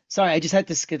 Yeah, sorry, I just had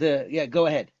to. Yeah, go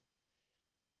ahead.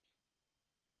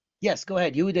 Yes, go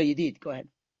ahead. Yehuda, you did. Go ahead.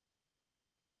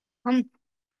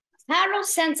 Paro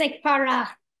sounds like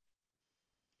para.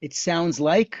 It sounds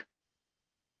like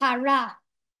Para.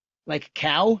 like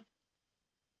cow.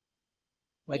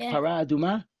 Like Yeah. para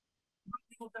aduma.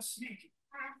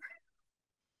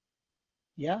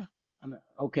 Yeah.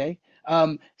 Okay.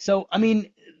 So I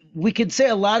mean, we could say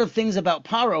a lot of things about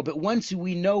Paro, but once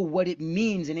we know what it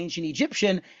means in ancient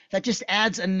Egyptian, that just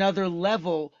adds another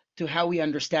level to how we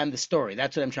understand the story.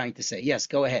 That's what I'm trying to say. Yes,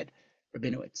 go ahead,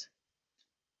 Rabinowitz.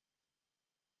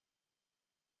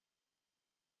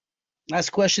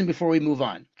 Last question before we move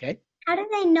on, okay? How do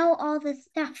they know all the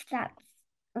stuff that's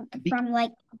from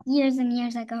like years and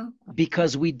years ago?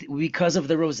 Because of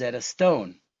the Rosetta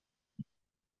Stone.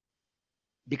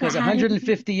 Because But how did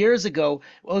 150 years ago,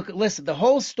 well, look, listen, the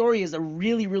whole story is a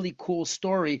really, really cool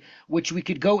story, which we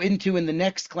could go into in the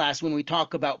next class when we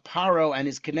talk about Paro and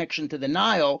his connection to the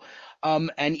Nile,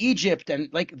 and Egypt. And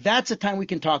like, that's a time we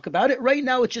can talk about it. Right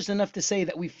now, it's just enough to say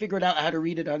that we figured out how to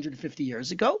read it 150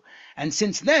 years ago. And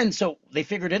since then, so they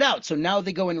figured it out. So now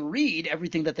they go and read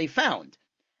everything that they found.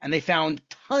 And they found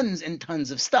tons and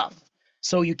tons of stuff.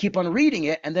 So you keep on reading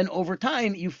it, and then over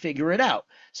time, you figure it out.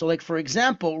 So like, for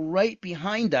example, right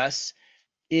behind us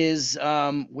is,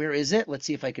 where is it? Let's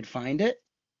see if I could find it.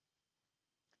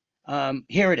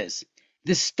 Here it is.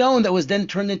 This stone that was then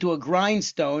turned into a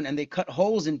grindstone, and they cut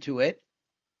holes into it.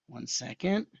 One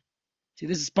second. See,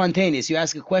 this is spontaneous. You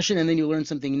ask a question, and then you learn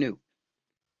something new.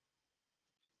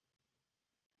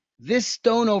 This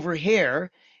stone over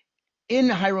here in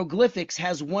hieroglyphics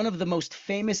has one of the most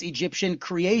famous Egyptian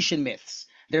creation myths.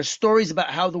 There's stories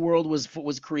about how the world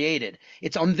was created.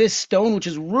 It's on this stone, which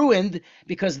is ruined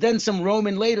because then some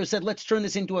Roman later said, let's turn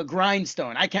this into a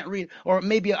grindstone. I can't read, or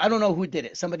maybe, I don't know who did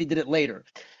it. Somebody did it later.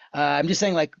 I'm just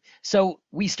saying, like, so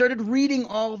we started reading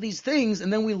all these things,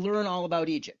 and then we learn all about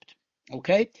Egypt.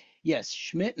 Okay? Yes,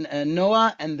 Schmidt,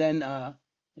 Noah, and then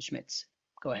Schmitz.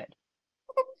 Go ahead.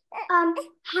 how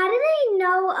do they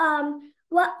know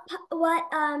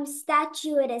what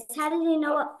statue it is? How do they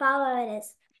know what flower it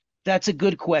is? That's a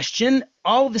good question.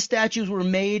 All of the statues were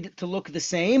made to look the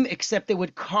same, except they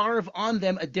would carve on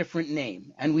them a different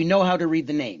name, and we know how to read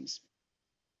the names.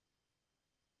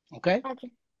 Okay? Okay.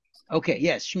 Okay,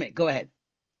 yes, Schmidt, go ahead.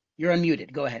 You're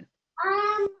unmuted. Go ahead.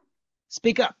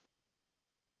 Speak up.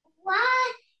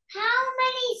 What? How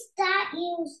many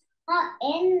statues are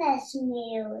in this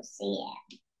museum?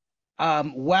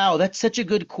 Wow, that's such a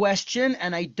good question,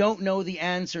 and I don't know the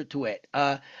answer to it.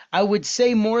 I would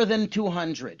say more than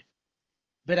 200,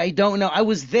 but I don't know. I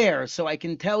was there, so I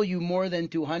can tell you more than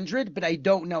 200, but I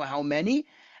don't know how many.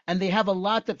 And they have a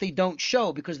lot that they don't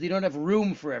show because they don't have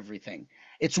room for everything.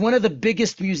 It's one of the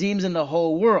biggest museums in the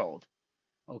whole world.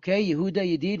 Okay, Yehuda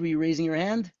Yedid, were you raising your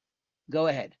hand? Go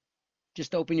ahead.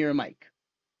 Just open your mic.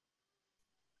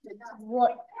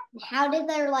 What? How did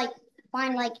they like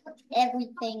find like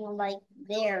everything like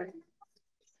there?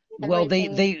 Well,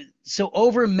 so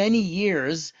over many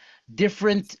years,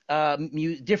 different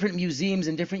museums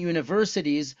and different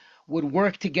universities would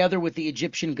work together with the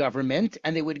Egyptian government,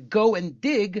 and they would go and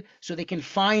dig so they can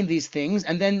find these things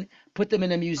and then put them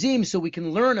in a museum so we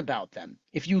can learn about them.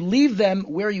 If you leave them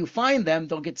where you find them,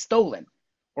 they'll get stolen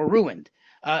or ruined.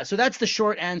 So that's the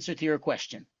short answer to your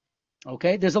question.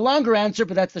 Okay, there's a longer answer,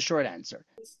 but that's the short answer.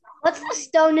 What's the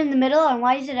stone in the middle and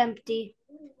why is it empty?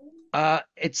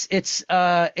 It's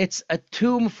a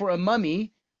tomb for a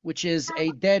mummy, which is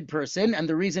a dead person, and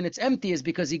the reason it's empty is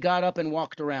because he got up and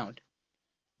walked around.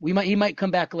 He might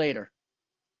come back later.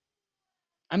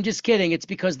 I'm just kidding. It's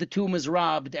because the tomb was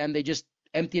robbed and they just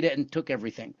emptied it and took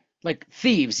everything, like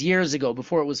thieves years ago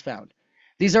before it was found.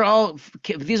 These are all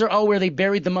where they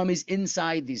buried the mummies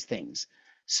inside these things.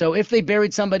 So if they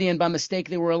buried somebody and by mistake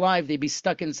they were alive, they'd be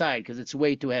stuck inside because it's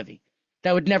way too heavy.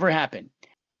 That would never happen.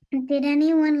 Did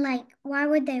anyone why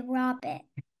would they rob it?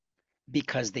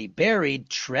 Because they buried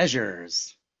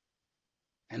treasures.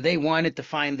 And they wanted to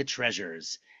find the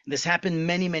treasures. This happened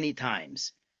many, many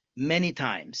times. Many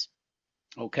times.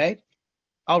 Okay?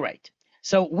 All right.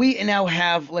 So we now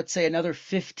have, let's say, another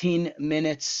 15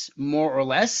 minutes, more or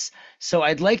less. So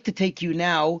I'd like to take you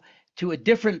now to a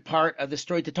different part of the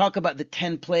story to talk about the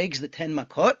 10 plagues, the 10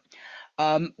 makot.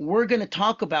 We're going to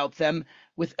talk about them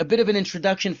with a bit of an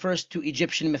introduction first to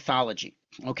Egyptian mythology.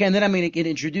 Okay, and then I'm going to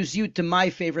introduce you to my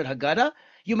favorite Haggadah.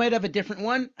 You might have a different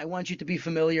one. I want you to be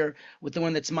familiar with the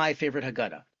one that's my favorite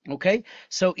Haggadah. Okay,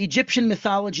 so Egyptian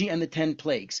mythology and the 10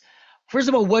 plagues. First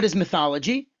of all, what is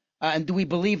mythology? And do we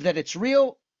believe that it's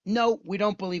real? No, we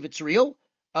don't believe it's real.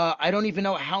 I don't even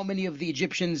know how many of the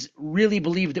Egyptians really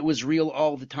believed it was real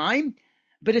all the time,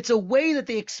 but it's a way that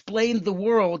they explained the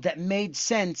world that made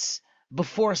sense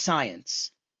before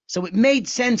science. So it made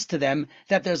sense to them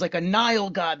that there's like a Nile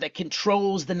god that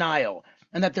controls the Nile,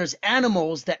 and that there's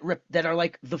animals that are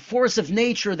like the force of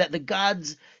nature, that the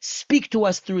gods speak to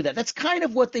us through that. That's kind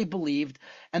of what they believed.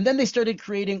 And then they started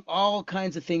creating all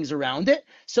kinds of things around it.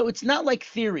 So it's not like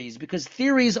theories, because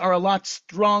theories are a lot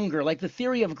stronger. Like the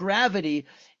theory of gravity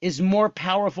is more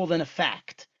powerful than a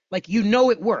fact. Like, you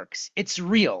know, it works. It's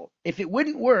real. If it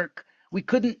wouldn't work, we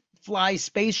couldn't fly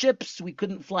spaceships. We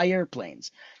couldn't fly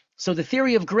airplanes. So the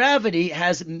theory of gravity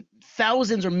has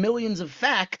thousands or millions of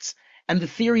facts, and the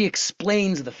theory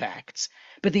explains the facts.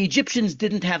 But the Egyptians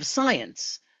didn't have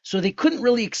science, so they couldn't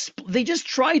really they just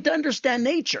tried to understand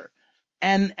nature.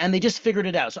 and they just figured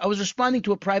it out. So I was responding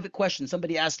to a private question.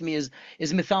 Somebody asked me,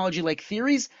 is mythology like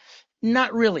theories?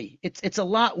 Not really. It's a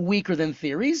lot weaker than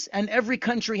theories, and every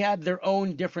country had their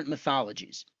own different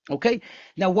mythologies. Okay?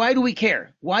 Now, why do we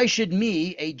care? Why should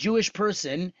me, a Jewish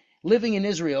person living in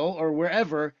Israel or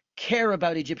wherever, care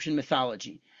about Egyptian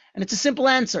mythology? And it's a simple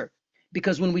answer.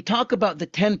 Because when we talk about the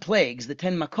 10 plagues, the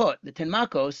 10 makot, the 10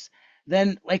 makos,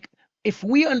 then like if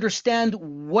we understand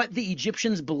what the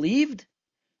Egyptians believed,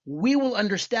 we will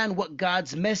understand what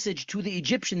God's message to the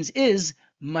Egyptians is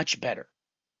much better.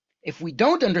 If we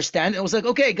don't understand, it was like,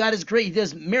 okay, God is great, he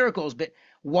does miracles, but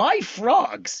why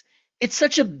frogs? It's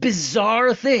such a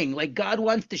bizarre thing. Like God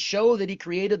wants to show that he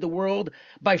created the world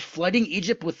by flooding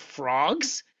Egypt with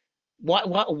frogs?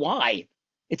 Why?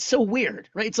 It's so weird,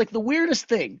 right? It's like the weirdest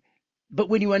thing. But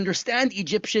when you understand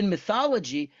Egyptian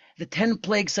mythology, the 10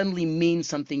 plagues suddenly mean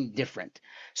something different.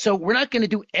 So we're not going to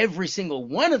do every single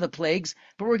one of the plagues,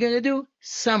 but we're going to do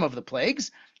some of the plagues.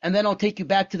 And then I'll take you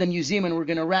back to the museum and we're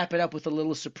going to wrap it up with a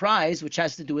little surprise, which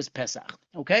has to do with Pesach.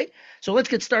 Okay? So let's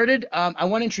get started. I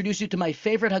want to introduce you to my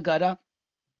favorite Haggadah.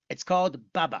 It's called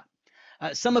Baba.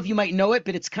 Some of you might know it,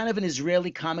 but it's kind of an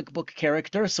Israeli comic book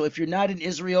character. So if you're not in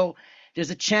Israel,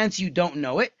 there's a chance you don't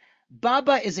know it.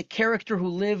 Baba is a character who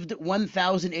lived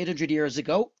 1,800 years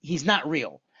ago. He's not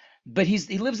real, but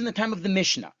he lives in the time of the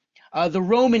Mishnah, the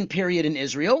Roman period in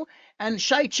Israel. And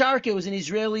Shai Charke was an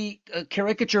Israeli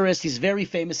caricaturist. He's very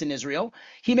famous in Israel.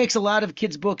 He makes a lot of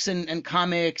kids' books and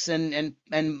comics and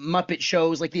Muppet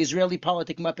shows, like the Israeli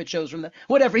politic Muppet shows from the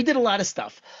whatever. He did a lot of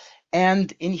stuff.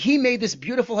 And he made this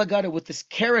beautiful Haggadah with this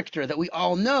character that we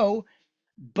all know,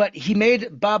 but he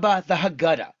made Baba the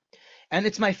Haggadah. And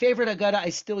it's my favorite Haggadah. I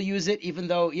still use it, even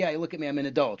though, yeah, look at me, I'm an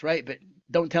adult, right? But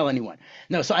don't tell anyone.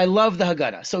 No, so I love the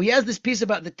Haggadah. So he has this piece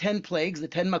about the 10 plagues, the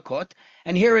 10 makot,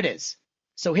 and here it is.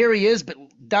 So here he is, but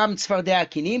dam tzfardei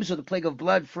akinim, so the plague of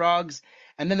blood, frogs,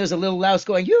 and then there's a little louse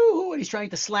going, yoo-hoo, and he's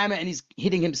trying to slam it, and he's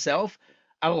hitting himself.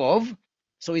 Arov,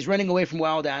 so he's running away from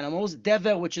wild animals.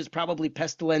 Dever, which is probably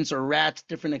pestilence or rats,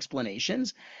 different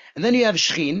explanations. And then you have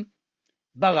shchin,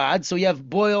 barad, so you have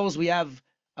boils, we have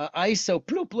ice, so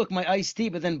ploop, look, my iced tea,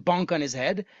 but then bonk on his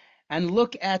head. And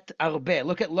look at arbe,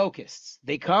 look at locusts.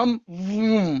 They come,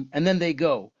 vroom, and then they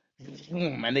go,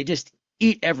 vroom, and they just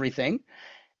eat everything.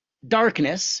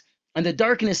 Darkness, and the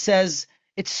darkness says,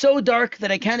 it's so dark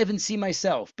that I can't even see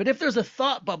myself. But if there's a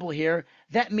thought bubble here,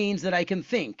 that means that I can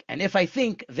think. And if I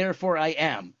think, therefore I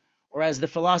am. Or as the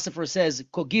philosopher says,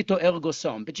 cogito ergo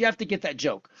sum. But you have to get that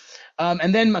joke.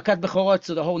 And then Makat Bechorot,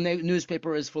 so the whole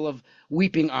newspaper is full of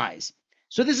weeping eyes.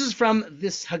 So this is from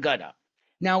this Haggadah.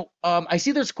 Now, I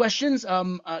see there's questions.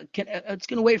 It's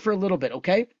going to wait for a little bit,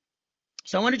 okay?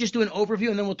 So I want to just do an overview,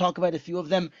 and then we'll talk about a few of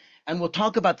them, and we'll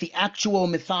talk about the actual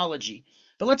mythology.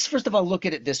 But let's first of all look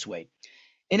at it this way.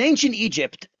 In ancient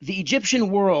Egypt, the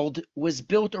Egyptian world was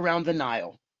built around the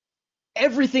Nile.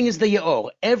 Everything is the Yaor.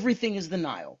 Everything is the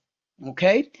Nile,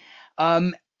 okay?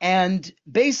 And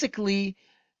basically,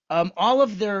 all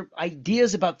of their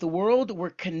ideas about the world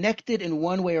were connected in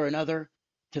one way or another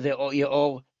to the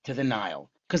Yaor, to the Nile,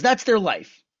 because that's their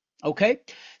life, okay?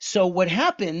 So what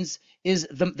happens is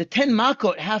the 10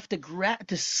 makot have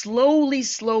to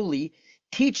slowly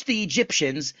teach the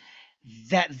Egyptians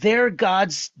that their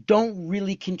gods don't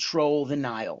really control the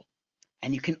Nile.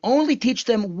 And you can only teach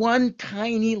them one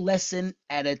tiny lesson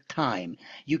at a time.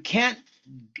 You can't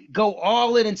go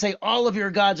all in and say all of your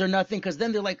gods are nothing, because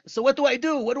then they're like, so what do I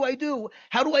do? What do I do?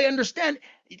 How do I understand?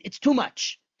 It's too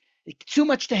much. It's too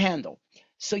much to handle.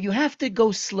 So you have to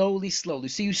go slowly.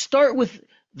 So you start with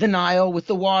the Nile, with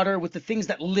the water, with the things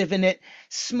that live in it,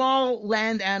 small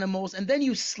land animals, and then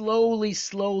you slowly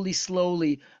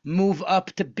move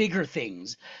up to bigger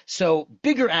things. So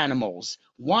bigger animals,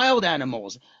 wild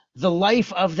animals, the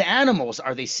life of the animals.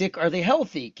 Are they sick? Are they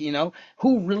healthy? You know,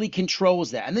 who really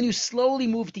controls that? And then you slowly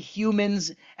move to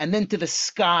humans, and then to the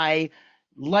sky,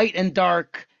 light and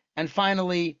dark, and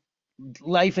finally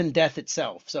life and death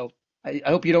itself. So I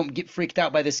hope you don't get freaked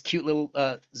out by this cute little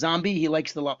zombie. He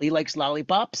likes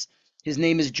lollipops. His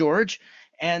name is George,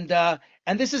 and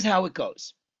this is how it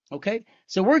goes. Okay,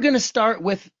 so we're going to start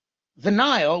with the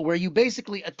Nile, where you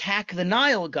basically attack the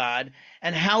Nile god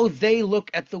and how they look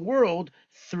at the world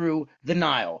through the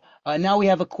Nile. Now we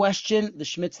have a question. The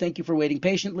Schmitz, thank you for waiting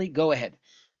patiently. Go ahead.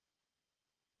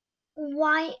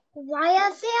 Why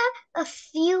are there a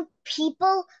few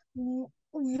people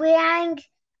wearing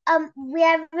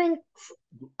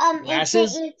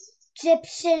Glasses?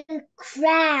 Egyptian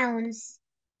crowns?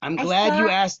 I'm glad you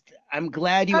asked the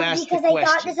Because I thought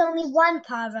question. there's only one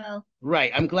Paro.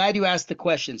 Right. I'm glad you asked the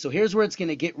question. So here's where it's going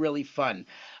to get really fun.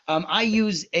 I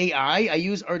use AI. I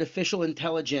use artificial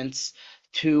intelligence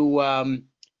to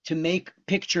make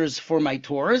pictures for my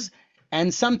tours,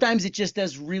 and sometimes it just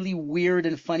does really weird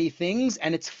and funny things,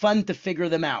 and it's fun to figure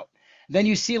them out. Then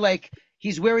you see like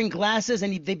he's wearing glasses,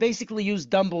 and they basically use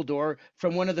Dumbledore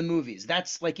from one of the movies.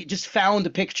 That's like it just found a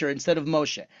picture instead of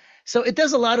Moshe. So it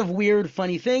does a lot of weird,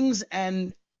 funny things,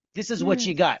 and this is what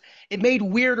you got. It made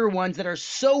weirder ones that are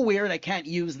so weird I can't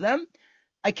use them.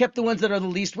 I kept the ones that are the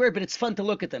least weird, but it's fun to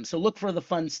look at them. So look for the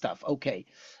fun stuff. Okay.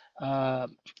 I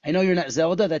know you're not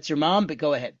Zelda, that's your mom, but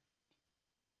go ahead.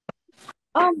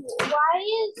 Why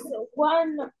is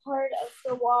one part of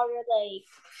the water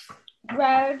like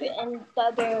red and the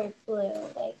other blue?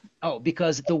 Like, oh,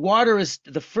 because the water is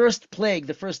the first plague,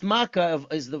 the first makkah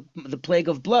is the plague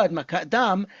of blood, makkah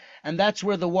dam, and that's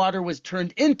where the water was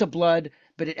turned into blood,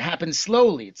 but it happens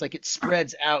slowly. It's like it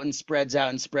spreads out and spreads out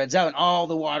and spreads out, and all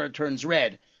the water turns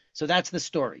red. So that's the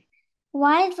story.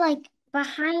 Why is like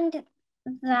behind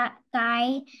that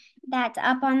guy that's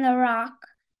up on the rock,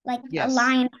 like a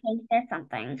lion face or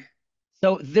something?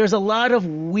 So there's a lot of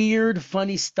weird,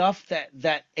 funny stuff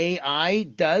that AI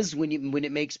does when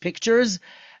it makes pictures,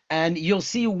 and you'll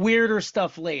see weirder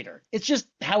stuff later. It's just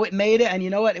how it made it, and you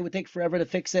know what? It would take forever to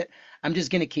fix it. I'm just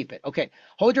gonna keep it. Okay,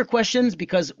 hold your questions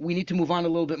because we need to move on a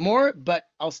little bit more, but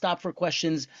I'll stop for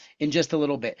questions in just a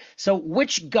little bit. So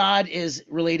which god is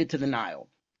related to the Nile?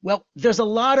 Well, there's a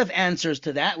lot of answers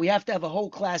to that. We have to have a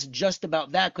whole class just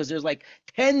about that because there's like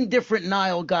 10 different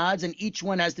Nile gods, and each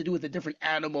one has to do with a different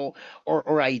animal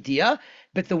or idea.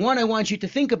 But the one I want you to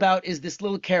think about is this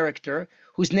little character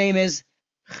whose name is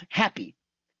Hapi.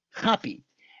 Hapi.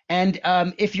 And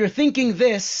if you're thinking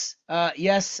this,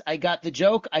 yes, I got the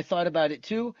joke. I thought about it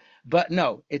too. But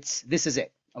no, this is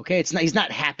it. Okay, he's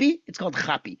not happy. It's called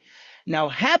Hapi. Now,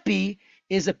 Hapi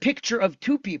is a picture of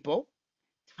two people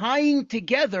tying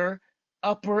together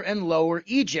Upper and Lower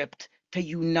Egypt to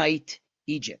unite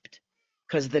Egypt.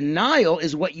 Because the Nile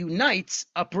is what unites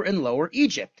Upper and Lower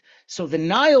Egypt. So the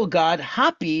Nile god,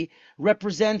 Hapi,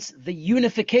 represents the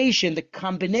unification, the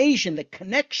combination, the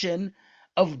connection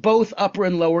of both Upper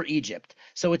and Lower Egypt.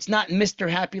 So it's not Mr.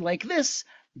 Happy like this,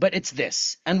 but it's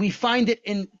this. And we find it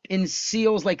in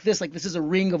seals like this is a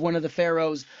ring of one of the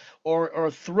pharaohs, or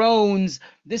thrones.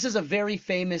 This is a very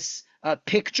famous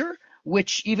picture,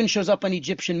 which even shows up on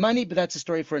Egyptian money, but that's a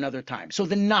story for another time. So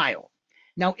the Nile.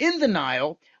 Now in the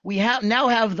Nile, we now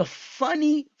have the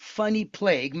funny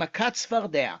plague, Makat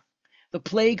Sfardea, the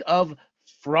plague of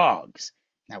frogs.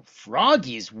 Now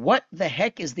froggies, what the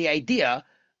heck is the idea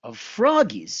of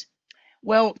froggies?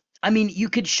 Well, I mean, you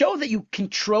could show that you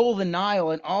control the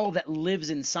Nile and all that lives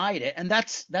inside it, and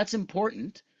that's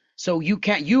important. So you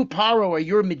Paro, or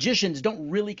your magicians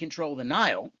don't really control the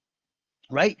Nile.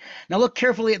 Right? Now look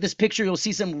carefully at this picture. You'll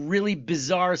see some really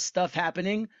bizarre stuff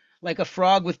happening, like a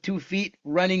frog with 2 feet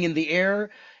running in the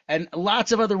air, and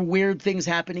lots of other weird things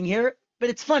happening here, but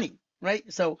it's funny, right?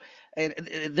 So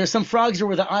there's some frogs here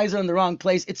where the eyes are in the wrong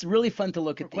place. It's really fun to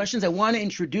look at. Questions. I want to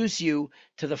introduce you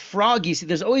to the frog. You see,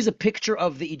 there's always a picture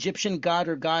of the Egyptian god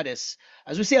or goddess.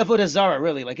 As we say, Avodah Zarah,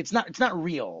 really, like it's not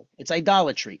real. It's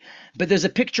idolatry. But there's a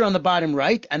picture on the bottom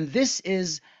right, and this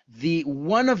is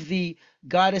one of the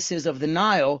goddesses of the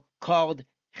Nile called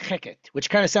Heqet, which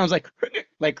kind of sounds like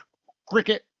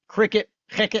cricket, Heqet.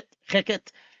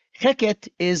 Heqet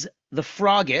is the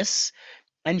froggess,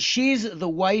 and she's the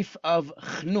wife of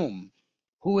Khnum.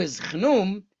 Who is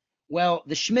Khnum? Well,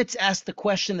 the Schmitz asked the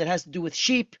question that has to do with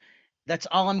sheep. That's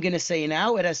all I'm going to say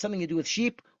now. It has something to do with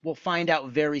sheep. We'll find out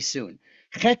very soon.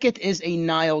 Heqet is a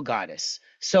Nile goddess.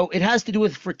 So it has to do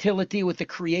with fertility, with the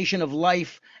creation of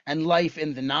life and life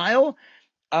in the Nile.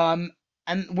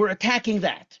 And we're attacking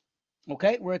that.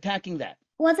 Okay? We're attacking that.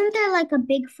 Wasn't there like a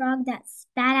big frog that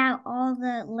spat out all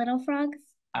the little frogs?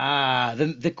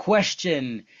 The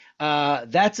question.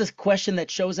 That's a question that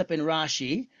shows up in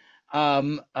Rashi.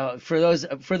 For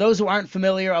those who aren't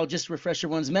familiar, I'll just refresh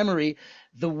everyone's memory.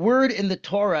 The word in the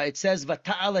Torah, it says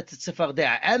 "Vata'alat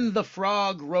tzefardea," and the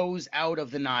frog rose out of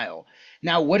the Nile.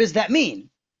 Now, what does that mean?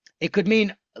 It could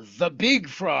mean the big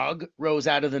frog rose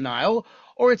out of the Nile,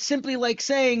 or it's simply like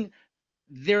saying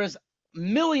there's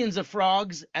millions of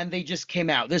frogs and they just came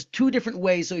out. There's two different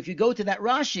ways. So if you go to that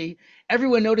Rashi,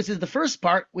 everyone notices the first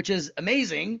part, which is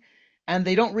amazing, and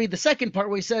they don't read the second part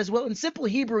where he says, well, in simple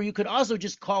Hebrew, you could also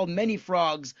just call many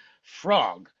frogs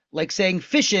frog, like saying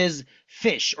fishes,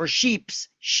 fish, or sheep's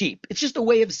sheep. It's just a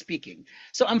way of speaking.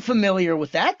 So I'm familiar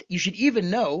with that. You should even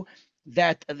know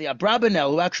that the Abravanel,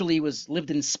 who actually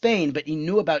lived in Spain, but he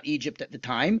knew about Egypt at the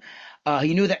time,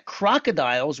 he knew that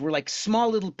crocodiles were like small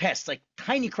little pests, like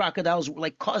tiny crocodiles,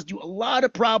 like caused you a lot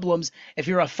of problems if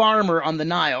you're a farmer on the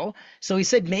Nile. So he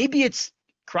said maybe it's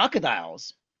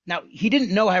crocodiles. Now, he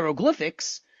didn't know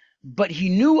hieroglyphics, but he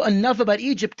knew enough about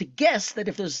Egypt to guess that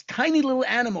if there's tiny little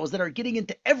animals that are getting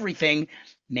into everything,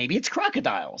 maybe it's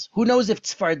crocodiles. Who knows if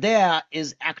Tzfardea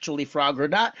is actually frog or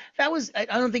not? I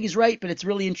don't think he's right, but it's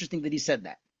really interesting that he said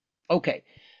that. Okay,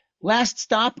 last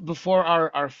stop before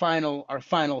our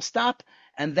final stop,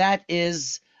 and that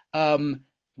is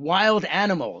wild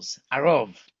animals,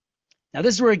 arov. Now,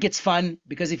 this is where it gets fun,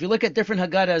 because if you look at different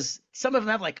Haggadahs, some of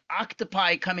them have like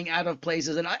octopi coming out of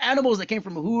places and animals that came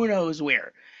from who knows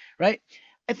where, right?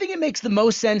 I think it makes the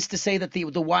most sense to say that the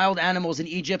wild animals in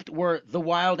Egypt were the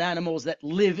wild animals that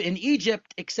live in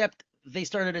Egypt, except they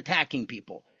started attacking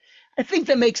people. I think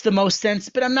that makes the most sense,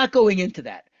 but I'm not going into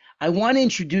that. I want to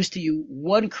introduce to you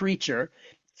one creature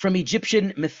from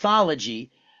Egyptian mythology,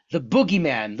 the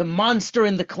boogeyman, the monster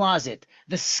in the closet,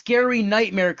 the scary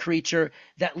nightmare creature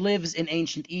that lives in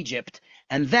ancient Egypt,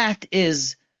 and that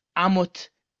is Ammut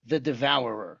the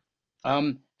Devourer.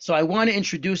 So I want to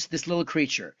introduce this little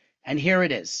creature, and here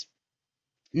it is.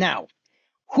 Now,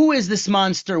 who is this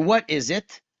monster? What is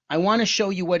it? I want to show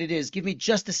you what it is. Give me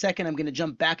just a second. I'm going to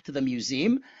jump back to the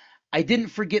museum. I didn't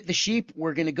forget the sheep.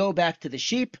 We're going to go back to the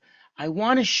sheep. I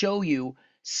want to show you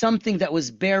something that was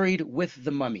buried with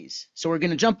the mummies. So we're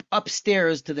going to jump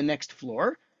upstairs to the next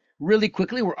floor really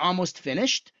quickly. We're almost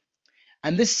finished.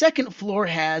 And this second floor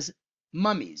has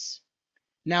mummies.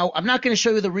 Now, I'm not going to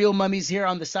show you the real mummies here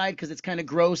on the side because it's kind of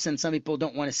gross and some people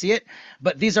don't want to see it,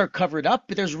 but these are covered up,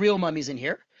 but there's real mummies in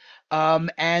here.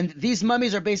 And these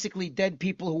mummies are basically dead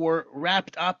people who were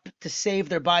wrapped up to save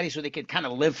their bodies so they could kind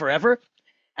of live forever.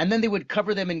 And then they would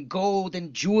cover them in gold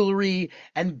and jewelry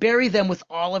and bury them with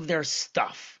all of their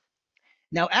stuff.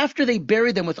 Now, after they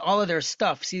buried them with all of their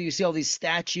stuff, you see all these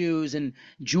statues and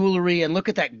jewelry, and look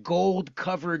at that gold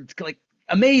covered, like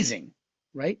amazing,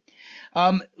 right?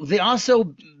 They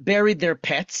also buried their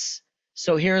pets.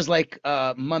 So here's like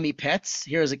mummy pets.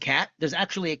 Here's a cat. There's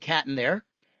actually a cat in there.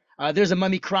 There's a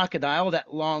mummy crocodile,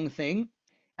 that long thing.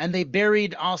 And they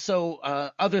buried also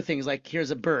other things, like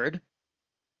here's a bird.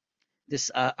 This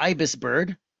ibis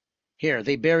bird. Here,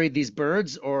 they buried these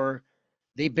birds, or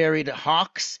they buried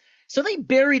hawks. So they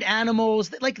buried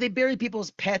animals, like they buried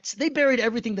people's pets. They buried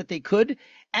everything that they could,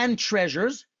 and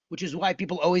treasures, which is why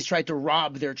people always tried to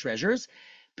rob their treasures.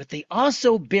 But they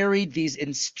also buried these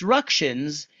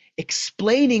instructions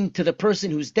explaining to the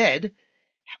person who's dead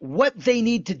what they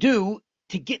need to do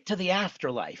to get to the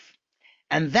afterlife.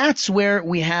 And that's where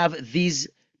we have these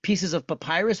pieces of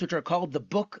papyrus, which are called the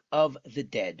Book of the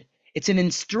Dead. It's an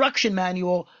instruction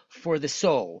manual for the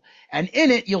soul. And in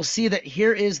it, you'll see that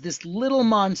here is this little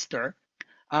monster.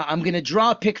 I'm going to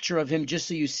draw a picture of him just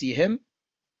so you see him.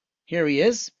 Here he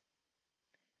is.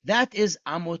 That is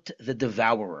Ammut the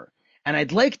Devourer. And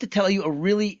I'd like to tell you a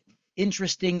really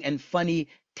interesting and funny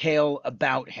tale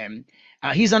about him.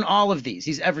 He's on all of these.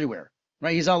 He's everywhere,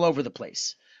 right? He's all over the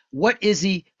place. What is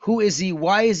he? Who is he?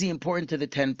 Why is he important to the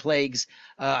 10 plagues?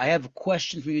 I have a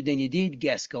question for you, Dan Yedid.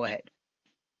 Guess, go ahead.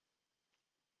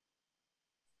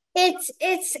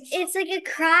 It's like a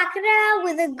crocodile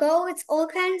with a goat. It's all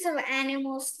kinds of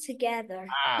animals together.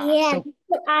 Yeah, that's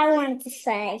what I wanted to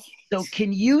say. So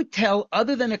can you tell,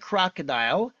 other than a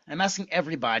crocodile, I'm asking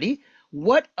everybody,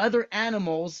 what other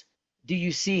animals do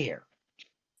you see here?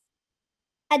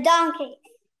 A donkey.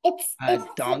 It's A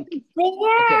donkey. Bear,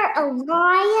 Okay. a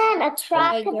lion, a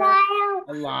crocodile.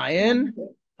 A lion.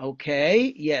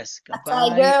 Okay. Yes. A Goodbye.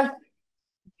 tiger.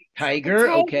 Tiger.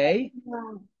 Okay.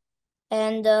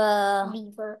 And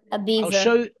Beaver. a beaver. I'll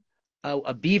show you. Oh,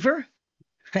 a beaver.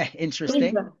 Interesting.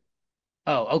 Beaver.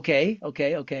 Oh, okay.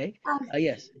 Okay. Okay.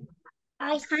 Yes.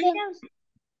 I Kind think of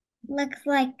looks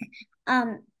like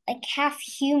half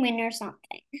human or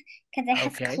something because it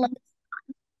has Okay. clothes.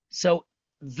 So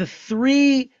the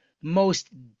 3 most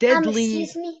deadly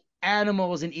excuse me.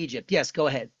 animals in Egypt. Yes. Go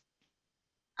ahead.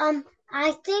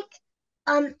 I think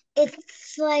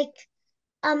it's like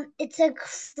it's a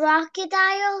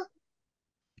crocodile,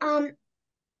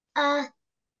 a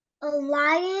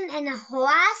lion and a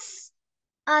horse,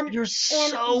 You're and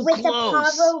so with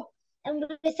close.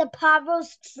 a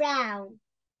pavo's crown.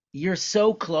 You're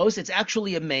so close. It's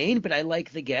actually a mane, but I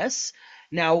like the guess.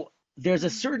 Now, there's a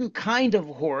certain kind of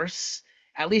horse,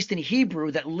 at least in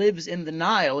Hebrew, that lives in the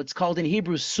Nile. It's called in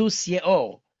Hebrew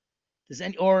susieo.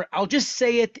 Or I'll just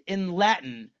say it in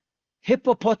Latin,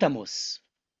 hippopotamus,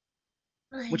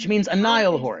 which means a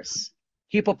Nile horse.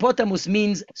 Hippopotamus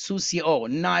means susieo,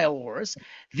 Nile horse.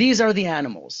 These are the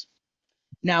animals.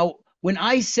 Now, When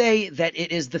I say that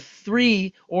it is the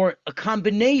three or a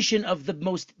combination of the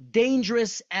most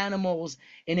dangerous animals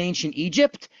in ancient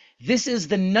Egypt, this is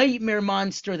the nightmare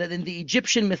monster that in the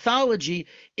Egyptian mythology,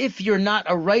 if you're not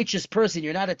a righteous person,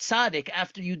 you're not a tzaddik,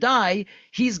 after you die,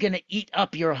 he's going to eat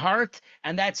up your heart,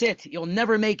 and that's it. You'll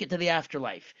never make it to the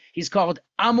afterlife. He's called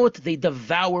Ammut, the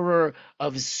devourer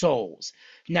of souls.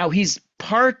 Now, he's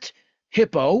part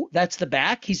hippo, that's the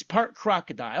back. He's part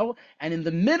crocodile, and in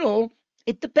the middle,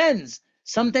 it depends.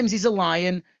 Sometimes he's a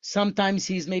lion, sometimes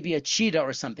he's maybe a cheetah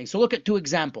or something. So look at two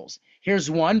examples. Here's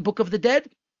one, Book of the Dead,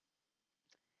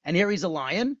 and here he's a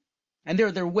lion, and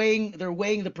they're weighing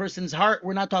the person's heart.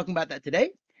 We're not talking about that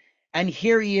today. And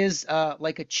here he is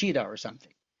like a cheetah or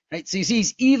something, right? So you see,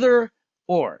 he's either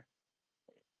or,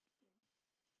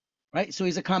 right? So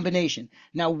he's a combination.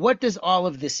 Now, what does all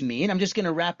of this mean? I'm just going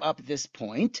to wrap up this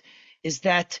point. Is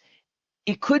that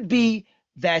it could be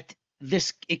that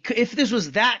if this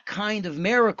was that kind of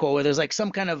miracle, where there's like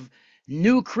some kind of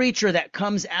new creature that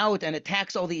comes out and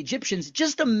attacks all the Egyptians,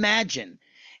 just imagine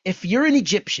if you're an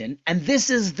Egyptian and this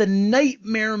is the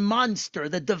nightmare monster,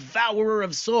 the devourer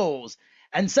of souls,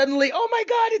 and suddenly, oh my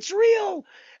God, it's real,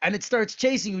 and it starts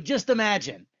chasing you. Just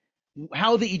imagine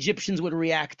how the Egyptians would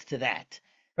react to that,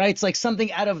 right? It's like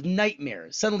something out of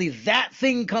nightmares. Suddenly that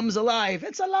thing comes alive.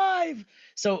 It's alive.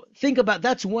 So think about,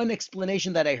 that's one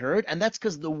explanation that I heard, and that's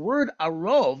because the word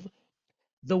arov,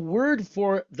 the word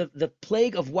for the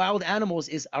plague of wild animals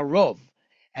is arov,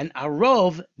 and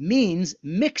arov means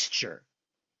mixture.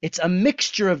 It's a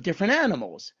mixture of different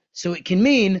animals. So it can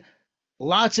mean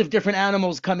lots of different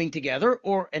animals coming together,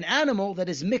 or an animal that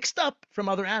is mixed up from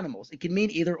other animals. It can mean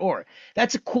either or.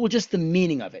 That's a cool, just the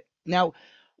meaning of it. Now,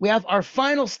 we have our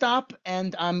final stop,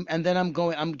 and then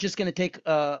I'm just going to take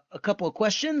a couple of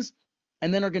questions,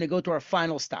 and then we're going to go to our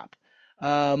final stop.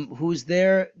 Who's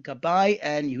there? Gabai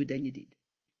and Yehuda Yedid.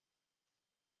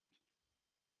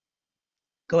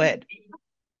 Go ahead.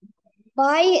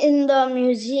 Why in the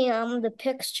museum, the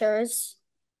pictures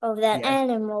of that Yes.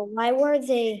 animal, why were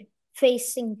they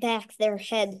facing back their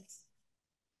heads?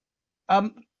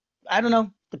 I don't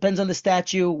know. Depends on the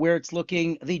statue, where it's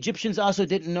looking. The Egyptians also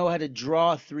didn't know how to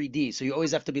draw 3D, so you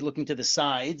always have to be looking to the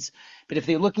sides. But if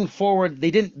they're looking forward,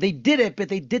 they did it, but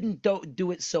they didn't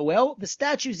do it so well. The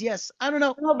statues, yes. I don't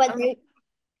know. No, but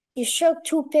you showed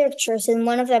two pictures, and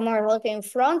one of them were looking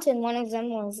front, and one of them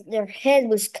was their head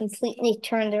was completely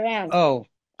turned around. Oh,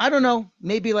 I don't know.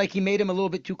 Maybe like he made him a little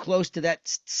bit too close to that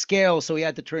scale, so he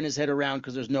had to turn his head around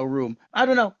because there's no room. I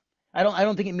don't know. I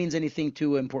don't think it means anything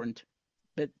too important.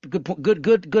 But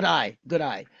good eye.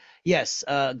 Yes,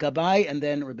 Gabai and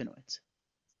then Rabinowitz.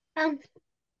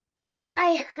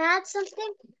 I had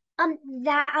something.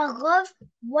 That arov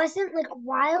wasn't like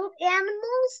wild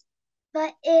animals,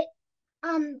 but it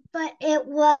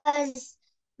was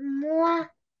more.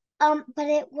 But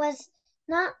it was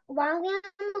not wild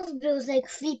animals, but it was like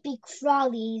creepy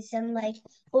crawlies and like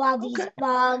all these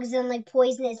bugs and like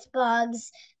poisonous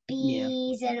bugs,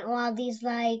 bees, and all these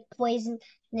like poisonous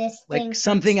like things.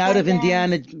 Something out of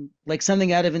Indiana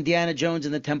Jones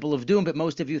and the Temple of Doom. But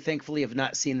most of you, thankfully, have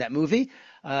not seen that movie.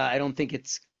 I don't think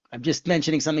it's. I'm just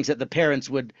mentioning something so that the parents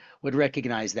would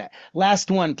recognize that.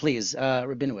 Last one, please,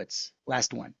 Rabinowitz.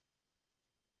 Last one.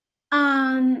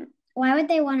 Why would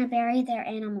they want to bury their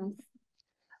animals?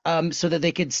 So that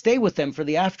they could stay with them for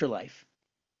the afterlife.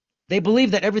 They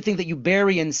believe that everything that you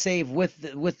bury and save with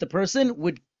the person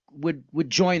would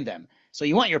join them. So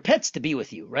you want your pets to be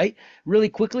with you, right? Really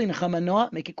quickly, Nechama Noah,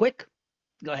 make it quick.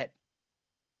 Go ahead.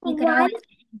 Why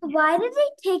did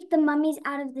they take the mummies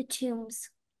out of the tombs?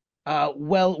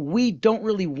 Well, we don't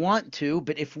really want to,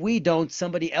 but if we don't,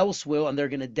 somebody else will, and they're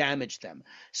going to damage them.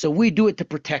 So we do it to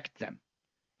protect them.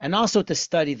 And also to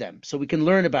study them, so we can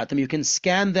learn about them. You can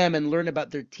scan them and learn about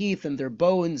their teeth and their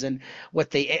bones and what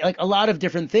they ate, like a lot of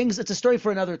different things. It's a story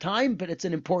for another time, but it's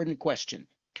an important question.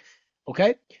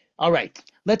 Okay? All right.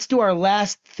 Let's do our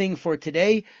last thing for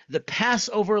today, the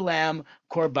Passover lamb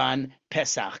Korban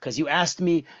Pesach, because you asked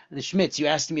me, the Schmitz, you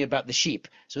asked me about the sheep.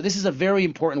 So this is a very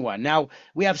important one. Now,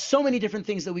 we have so many different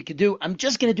things that we could do. I'm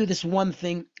just going to do this one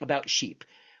thing about sheep.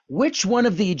 Which one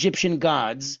of the Egyptian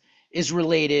gods is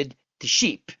related to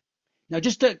sheep? Now,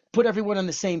 just to put everyone on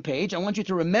the same page, I want you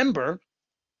to remember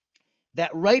that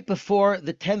right before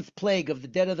the 10th plague of the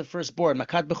dead of the firstborn,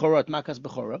 Makat Bechorot, Makas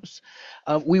Bechoros,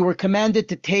 we were commanded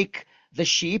to take the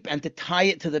sheep and to tie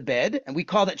it to the bed, and we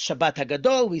call that Shabbat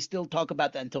HaGadol. We still talk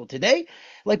about that until today,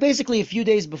 like basically a few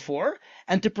days before,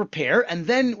 and to prepare, and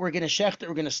then we're going to shecht it,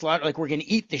 we're going to slaughter, like we're going to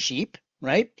eat the sheep,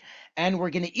 right? And we're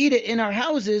going to eat it in our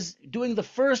houses doing the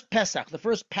first Pesach, the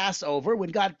first Passover,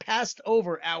 when God passed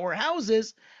over our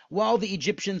houses while the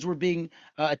Egyptians were being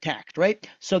attacked, right?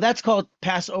 So that's called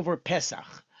Passover Pesach.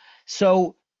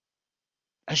 So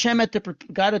Hashem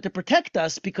God had to protect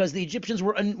us because the Egyptians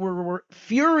were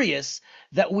furious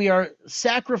that we are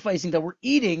sacrificing, that we're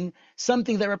eating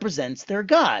something that represents their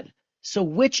God. So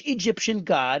which Egyptian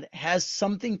god has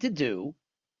something to do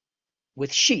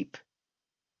with sheep?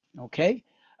 Okay.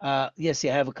 Yes, I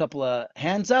have a couple of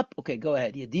hands up. Okay, go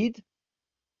ahead. Yadid?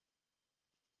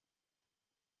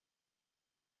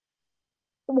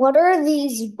 What are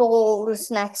these bowls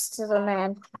next to the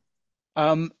man?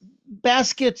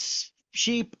 Baskets,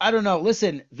 sheep, I don't know.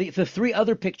 Listen, the three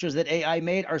other pictures that AI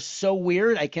made are so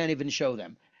weird, I can't even show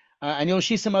them. And you'll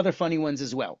see some other funny ones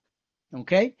as well.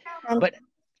 Okay? But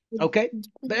okay.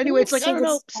 But anyway, it's like, I don't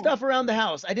know, stuff around the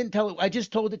house. I didn't tell it. I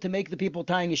just told it to make the people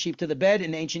tying a sheep to the bed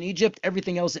in ancient Egypt.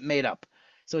 Everything else it made up.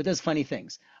 So it does funny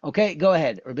things. Okay, go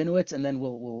ahead, Rabinowitz, and then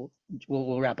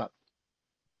we'll wrap up.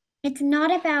 It's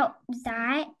not about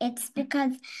that. It's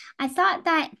because I thought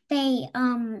that they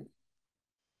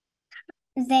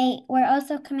were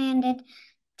also commanded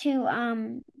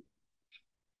to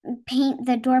paint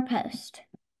the doorpost.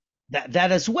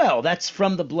 That as well. That's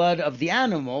from the blood of the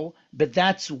animal, but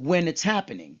that's when it's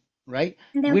happening, right?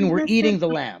 When we're eating the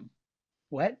lamb.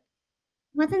 What?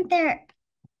 Wasn't there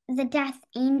the death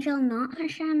angel, not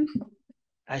Hashem?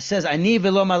 It says, Ani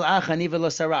velo malach, ani velo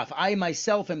saraf. I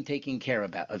myself am taking care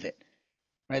of it.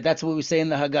 Right? That's what we say in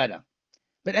the Haggadah.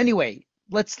 But anyway,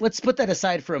 let's put that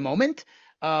aside for a moment.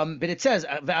 But it says,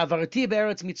 V'avarti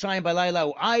be'eretz Mitzrayim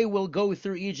balayla, I will go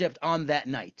through Egypt on that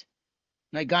night.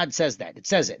 Right? God says that. It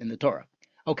says it in the Torah.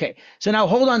 Okay, so now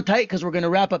hold on tight because we're going to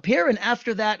wrap up here. And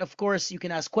after that, of course, you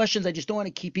can ask questions. I just don't want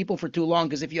to keep people for too long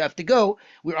because if you have to go,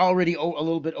 we're already a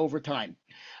little bit over time.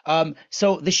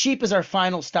 So the sheep is our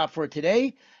final stop for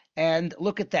today. And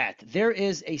look at that. There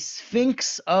is a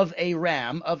sphinx of a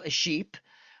ram, of a sheep,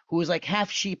 who is like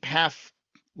half sheep, half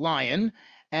lion.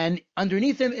 And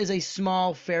underneath him is a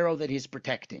small pharaoh that he's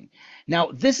protecting.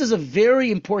 Now, this is a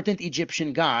very important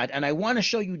Egyptian god, and I want to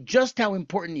show you just how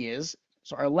important he is.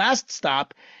 So our last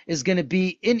stop is going to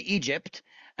be in Egypt,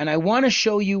 and I want to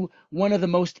show you one of the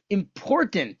most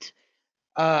important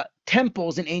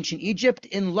temples in ancient Egypt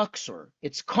in Luxor.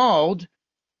 It's called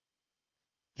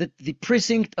the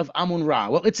Precinct of Amun-Ra.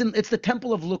 Well, it's the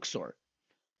Temple of Luxor.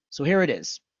 So here it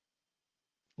is.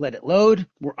 Let it load.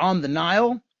 We're on the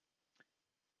Nile.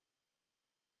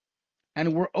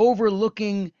 And we're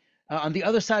overlooking, on the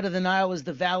other side of the Nile is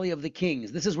the Valley of the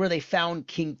Kings. This is where they found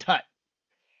King Tut,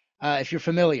 if you're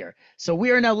familiar. So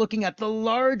we are now looking at the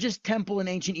largest temple in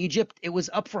ancient Egypt. It was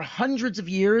up for hundreds of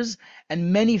years,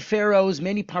 and many pharaohs,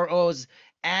 many pharaohs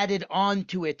added on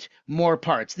to it more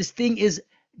parts. This thing is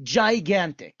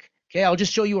gigantic. Okay, I'll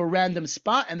just show you a random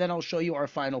spot, and then I'll show you our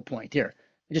final point. Here,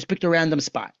 I just picked a random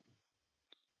spot.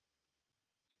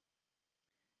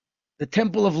 The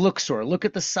Temple of Luxor. Look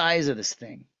at the size of this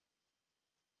thing.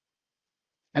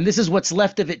 And this is what's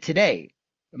left of it today.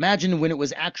 Imagine when it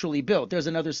was actually built. There's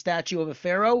another statue of a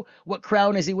pharaoh. What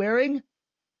crown is he wearing?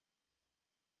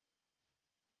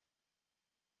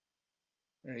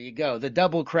 There you go, the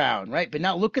double crown, right? But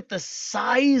now look at the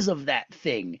size of that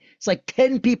thing. It's like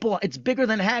 10 people. It's bigger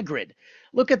than Hagrid.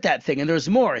 Look at that thing, and there's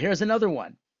more. Here's another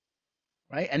one.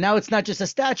 Right? And now it's not just a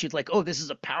statue. It's like, oh, this is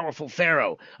a powerful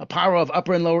pharaoh, a power of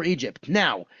Upper and Lower Egypt.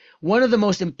 Now, one of the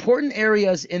most important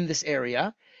areas in this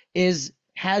area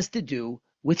has to do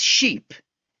with sheep.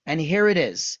 And here it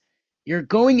is. You're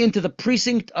going into the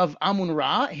Precinct of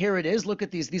Amun-Ra. Here it is. Look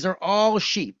at these. These are all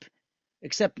sheep,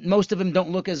 except most of them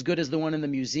don't look as good as the one in the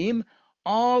museum.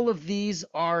 All of these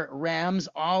are rams.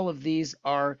 All of these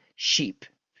are sheep.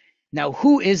 Now,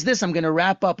 who is this? I'm going to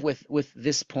wrap up with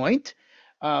this point.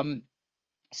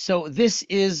 So this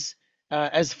is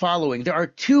as following. There are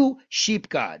two sheep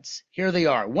gods. Here they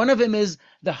are. One of them is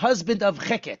the husband of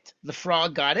Heqet, the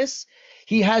frog goddess.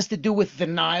 He has to do with the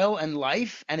Nile and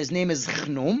life, and his name is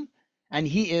Khnum, and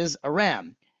he is a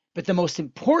ram. But the most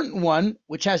important one,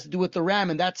 which has to do with the ram,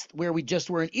 and that's where we just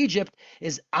were in Egypt,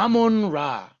 is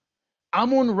Amun-Ra.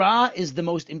 Amun-Ra is the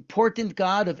most important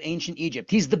god of ancient Egypt.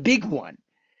 He's the big one.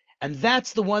 And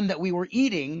that's the one that we were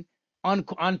eating on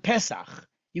Pesach.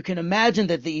 You can imagine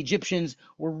that the Egyptians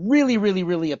were really, really,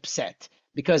 really upset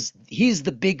because he's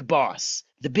the big boss,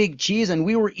 the big cheese, and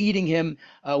we were eating him,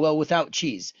 without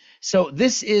cheese. So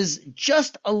this is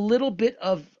just a little bit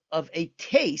of a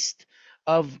taste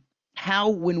of how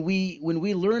when we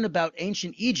learn about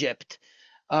ancient Egypt,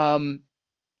 when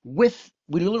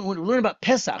we learn about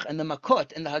Pesach and the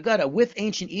Makot and the Haggadah with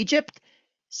ancient Egypt,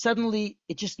 suddenly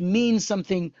it just means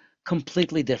something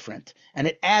completely different. And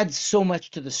it adds so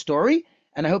much to the story.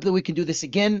 And I hope that we can do this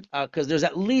again, because there's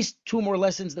at least 2 more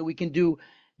lessons that we can do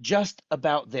just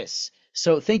about this.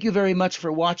 So thank you very much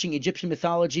for watching Egyptian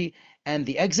mythology and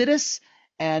the Exodus.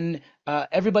 And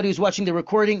everybody who's watching the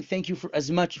recording, thank you for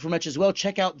much as well.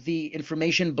 Check out the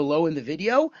information below in the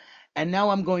video. And now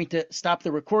I'm going to stop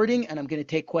the recording, and I'm going to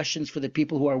take questions for the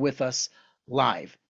people who are with us live.